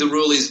 weirdly the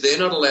rule is they're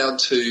not allowed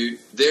to.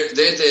 They're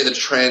there to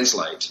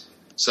translate.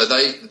 So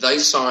they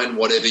sign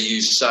whatever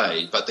you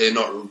say, but they're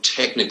not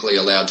technically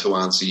allowed to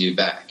answer you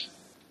back.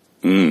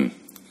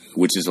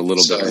 Which is a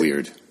little bit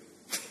weird.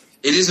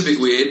 It is a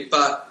bit weird,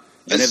 but.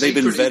 And have they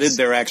been vetted?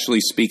 They're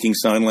actually speaking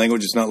sign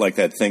language? It's not like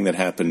that thing that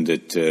happened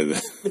at,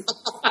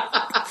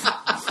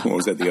 what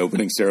was that, the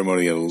opening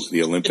ceremony of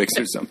the Olympics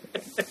or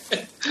something?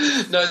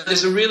 No,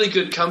 there's a really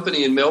good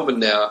company in Melbourne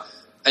now,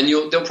 and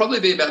there'll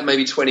probably be about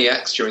maybe 20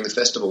 acts during the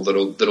festival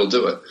that'll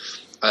do it.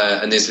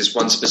 And there's this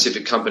one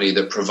specific company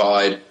that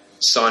provide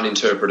sign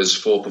interpreters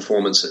for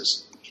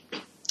performances.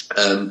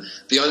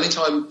 The only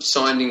time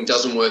signing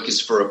doesn't work is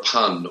for a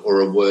pun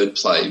or a word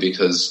play,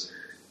 because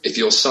if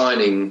you're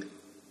signing...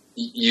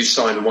 you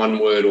sign one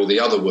word or the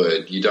other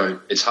word.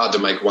 It's hard to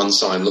make one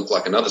sign look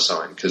like another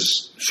sign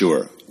because.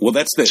 Sure. Well,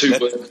 that's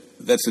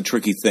the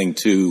tricky thing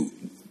too.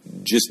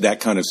 Just that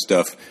kind of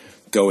stuff.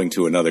 Going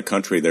to another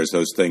country, there's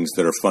those things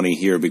that are funny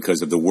here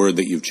because of the word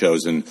that you've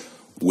chosen,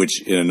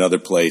 which in another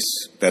place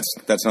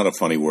that's not a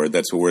funny word.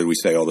 That's a word we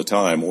say all the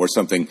time. Or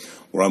something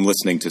where I'm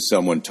listening to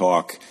someone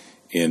talk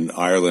in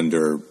Ireland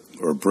or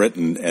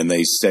Britain, and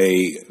they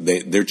say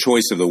their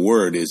choice of the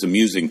word is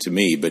amusing to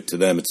me, but to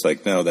them it's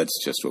like, no,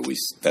 that's just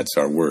that's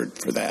our word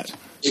for that.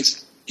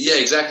 Yeah,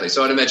 exactly.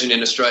 So I'd imagine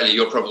in Australia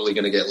you're probably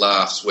going to get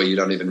laughs where you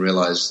don't even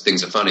realise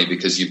things are funny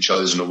because you've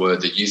chosen a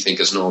word that you think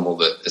is normal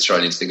that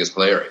Australians think is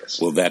hilarious.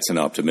 Well, that's an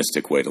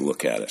optimistic way to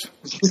look at it.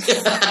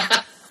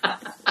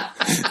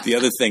 The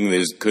other thing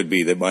could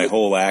be that my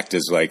whole act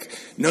is like,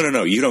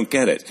 no, you don't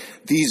get it.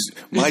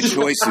 My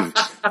choice of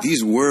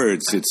these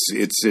words,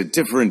 it's a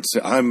different.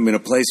 I'm in a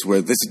place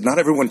where not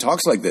everyone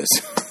talks like this.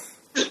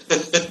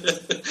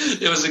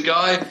 There was a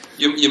guy,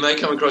 you may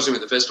come across him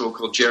at the festival,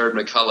 called Jared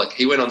McCulloch.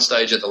 He went on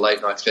stage at the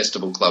Late Night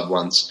Festival Club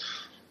once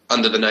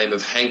under the name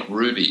of Hank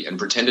Ruby and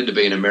pretended to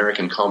be an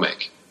American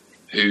comic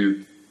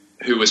who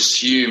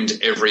assumed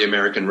every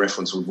American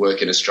reference would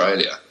work in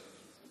Australia.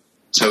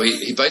 So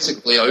he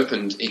basically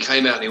he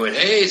came out and he went,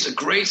 "Hey, it's a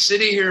great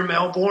city here,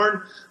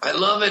 Melbourne. I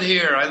love it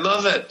here. I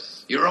love it.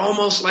 You're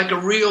almost like a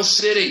real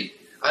city.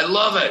 I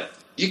love it.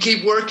 You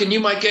keep working, you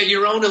might get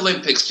your own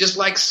Olympics, just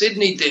like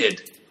Sydney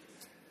did."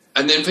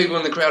 And then people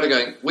in the crowd are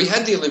going, "We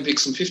had the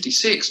Olympics in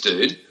 56,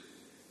 dude."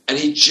 And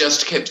he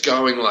just kept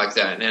going like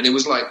that. And it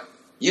was like,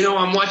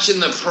 I'm watching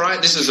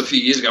this is a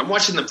few years ago, I'm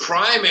watching the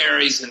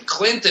primaries in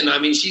Clinton. I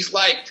mean, she's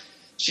like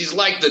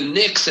the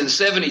Knicks in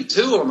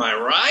 72, am I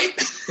right?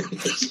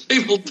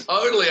 People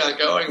totally are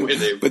going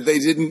with him. But they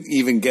didn't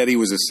even get he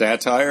was a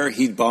satire?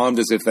 He bombed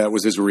as if that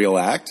was his real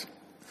act?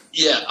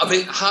 Yeah, I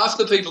mean, half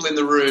the people in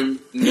the room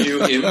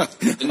knew him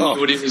and knew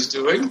what he was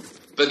doing,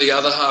 but the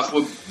other half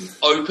were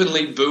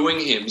openly booing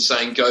him,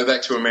 saying, "Go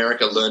back to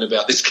America, learn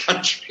about this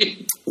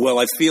country." Well,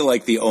 I feel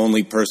like the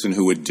only person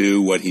who would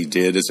do what he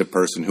did is a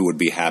person who would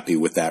be happy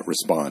with that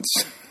response.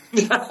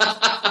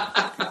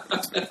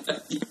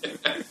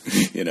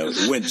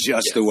 It went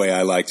just the way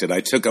I liked it.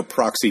 I took a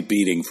proxy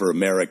beating for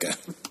America.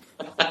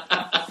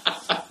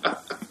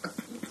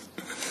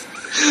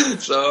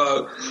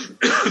 So,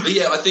 but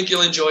yeah, I think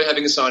you'll enjoy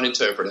having a sign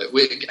interpreter,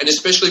 and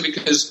especially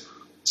because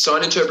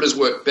sign interpreters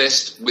work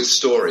best with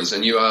stories,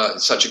 and you are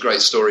such a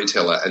great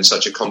storyteller and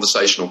such a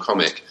conversational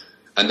comic,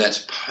 and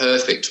that's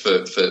perfect for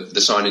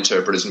the sign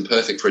interpreters and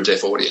perfect for a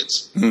deaf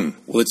audience.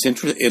 Well, it's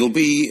it'll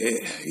be,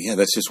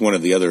 that's just one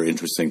of the other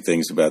interesting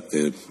things about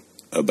the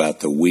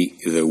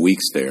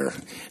weeks there.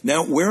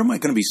 Now, where am I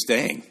going to be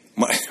staying?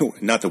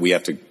 Not that we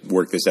have to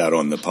work this out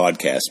on the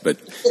podcast, but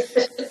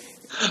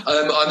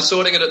I'm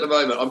sorting it at the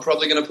moment. I'm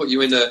probably going to put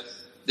you in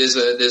there's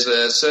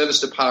a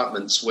serviced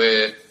apartments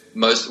where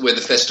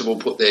the festival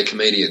put their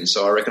comedians.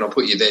 So I reckon I'll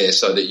put you there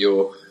so that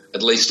you're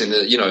at least in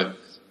the,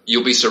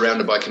 you'll be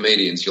surrounded by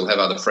comedians. You'll have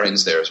other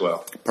friends there as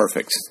well.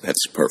 Perfect.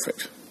 That's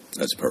perfect.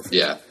 That's perfect.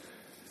 Yeah.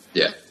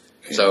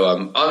 So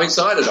I'm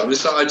excited. I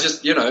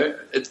just,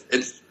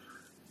 it's.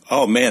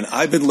 Oh man,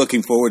 I've been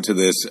looking forward to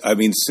this. I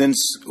mean, since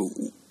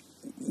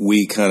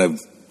we kind of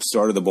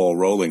started the ball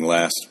rolling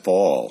last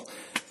fall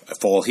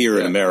here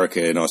in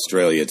America, in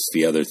Australia, it's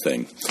the other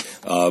thing.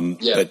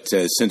 But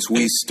since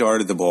we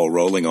started the ball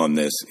rolling on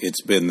this,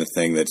 it's been the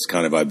thing that's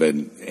kind of I've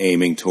been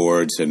aiming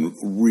towards and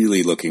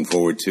really looking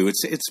forward to.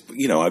 It's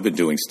I've been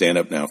doing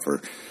stand-up now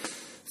for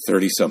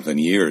 30-something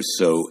years.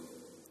 So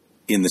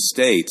in the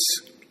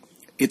States,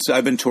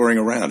 I've been touring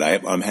around.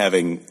 I'm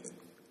having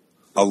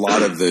a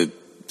lot of the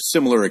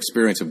similar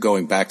experience of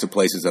going back to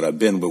places that I've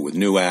been, but with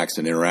new acts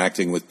and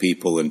interacting with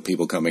people and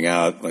people coming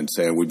out and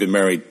saying, we've been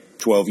married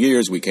 12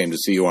 years, we came to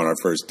see you on our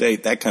first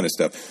date, that kind of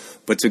stuff.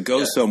 But to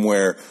go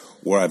somewhere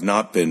where I've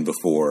not been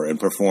before and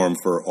perform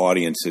for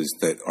audiences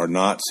that are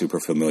not super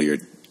familiar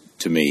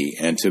to me,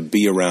 and to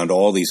be around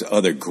all these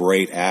other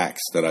great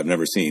acts that I've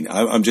never seen,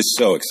 I'm just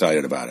so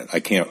excited about it.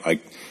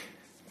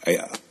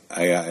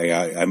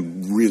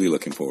 I'm really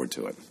looking forward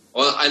to it.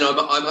 Well, and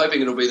I'm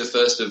hoping it'll be the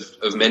first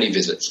of many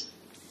visits.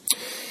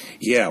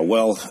 Yeah,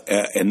 well,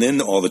 and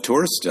then all the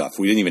tourist stuff.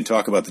 We didn't even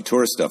talk about the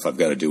tourist stuff I've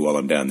got to do while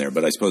I'm down there,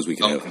 but I suppose we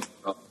can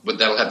but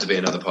that'll have to be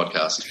another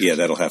podcast. Yeah,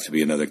 that'll have to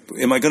be another.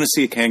 Am I going to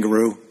see a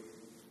kangaroo?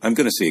 I'm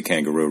going to see a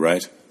kangaroo,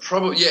 right?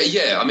 Probably,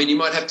 yeah. I mean, you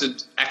might have to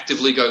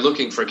actively go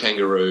looking for a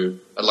kangaroo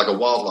at like a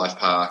wildlife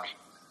park.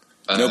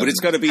 No, but it's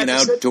got to be an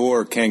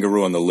outdoor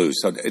kangaroo on the loose.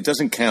 So it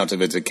doesn't count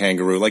if it's a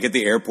kangaroo. Like at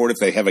the airport, if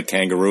they have a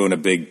kangaroo in a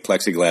big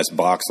plexiglass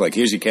box, like,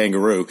 here's your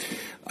kangaroo,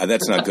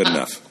 that's not good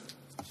enough.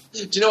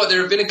 Do you know what?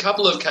 There have been a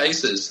couple of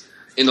cases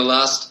in the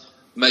last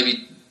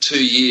maybe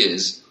 2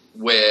 years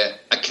where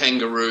a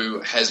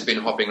kangaroo has been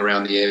hopping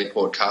around the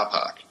airport car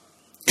park.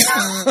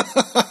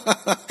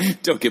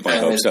 Don't get my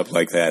hopes up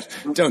like that.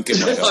 Don't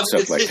get my hopes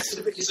up like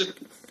that.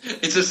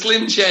 It's a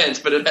slim chance,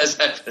 but it has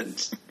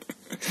happened.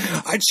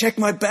 I checked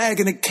my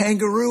bag and a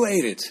kangaroo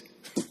ate it.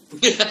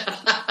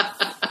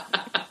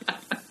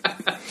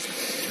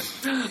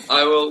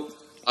 I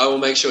will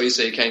make sure you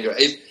see a kangaroo.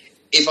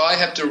 If I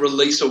have to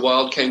release a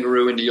wild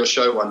kangaroo into your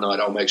show one night,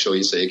 I'll make sure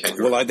you see a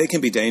kangaroo. Well, they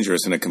can be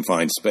dangerous in a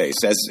confined space,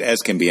 as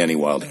can be any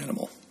wild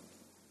animal.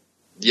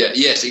 Yeah,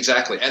 yes,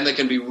 exactly. And they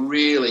can be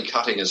really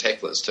cutting as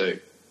hecklers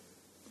too.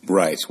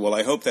 Right. Well,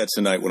 I hope that's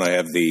the night when I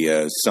have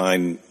the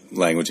sign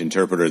language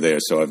interpreter there,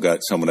 so I've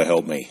got someone to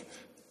help me.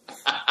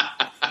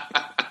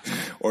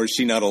 Or is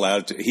she not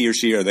allowed to, he or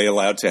she, are they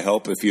allowed to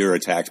help if you're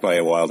attacked by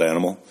a wild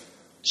animal?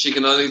 She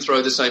can only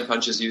throw the same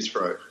punches you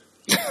throw.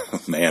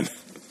 Oh, man.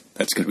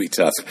 That's going to be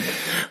tough.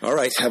 All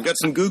right, I've got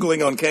some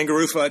Googling on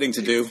kangaroo fighting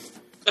to do.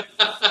 All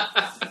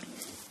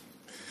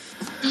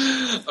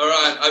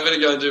right, I better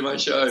go and do my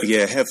show.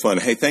 Yeah, have fun.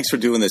 Hey, thanks for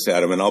doing this,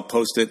 Adam, and I'll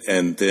post it,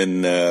 and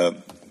then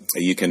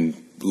you can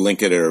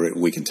link it, or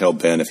we can tell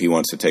Ben if he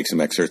wants to take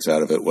some excerpts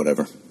out of it,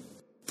 whatever.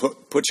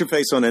 Put your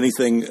face on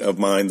anything of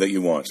mine that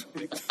you want.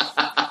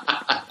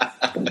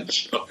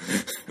 Sure.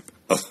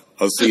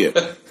 I'll see you.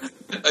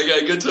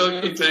 Okay, good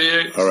talking to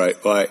you. All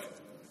right, bye.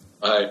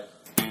 Bye.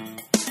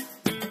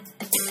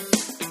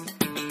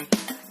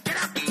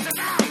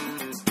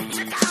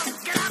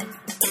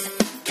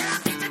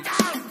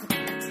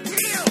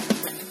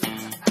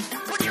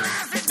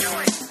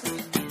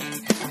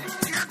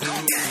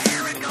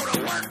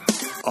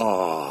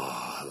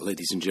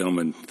 Ladies and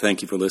gentlemen,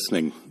 thank you for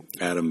listening.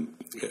 Adam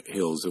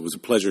Hills, it was a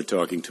pleasure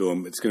talking to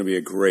him. It's going to be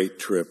a great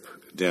trip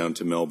down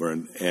to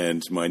Melbourne.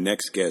 And my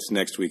next guest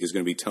next week is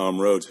going to be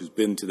Tom Rhodes, who's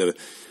been to the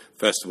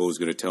festival, who's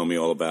going to tell me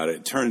all about it.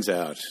 It turns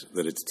out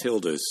that it's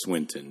Tilda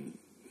Swinton.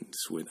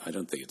 I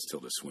don't think it's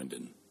Tilda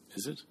Swinton.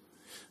 Is it?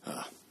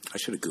 I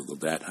should have Googled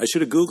that. I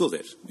should have Googled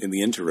it in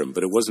the interim,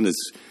 but it wasn't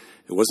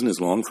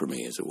as long for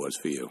me as it was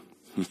for you.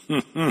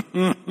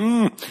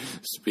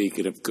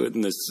 Speaking of good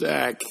in the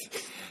sack.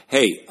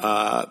 Hey,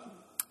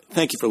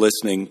 thank you for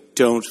listening.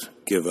 Don't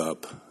give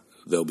up.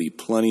 There'll be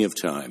plenty of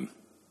time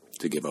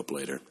to give up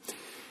later.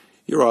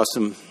 You're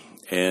awesome,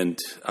 and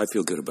I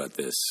feel good about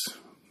this.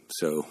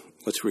 So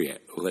let's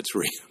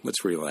relax.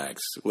 Let's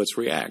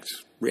react.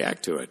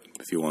 React to it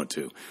if you want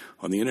to.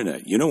 On the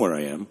internet, you know where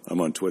I am. I'm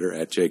on Twitter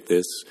at Jake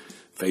This,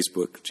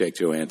 Facebook Jake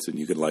Johansson.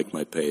 You could like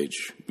my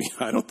page.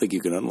 I don't think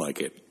you can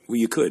unlike it. Well,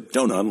 you could.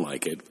 Don't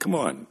unlike it. Come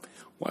on.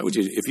 Why would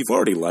you? If you've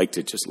already liked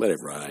it, just let it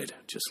ride.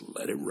 Just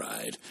let it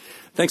ride.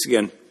 Thanks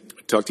again.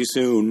 Talk to you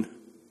soon.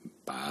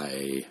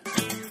 Bye.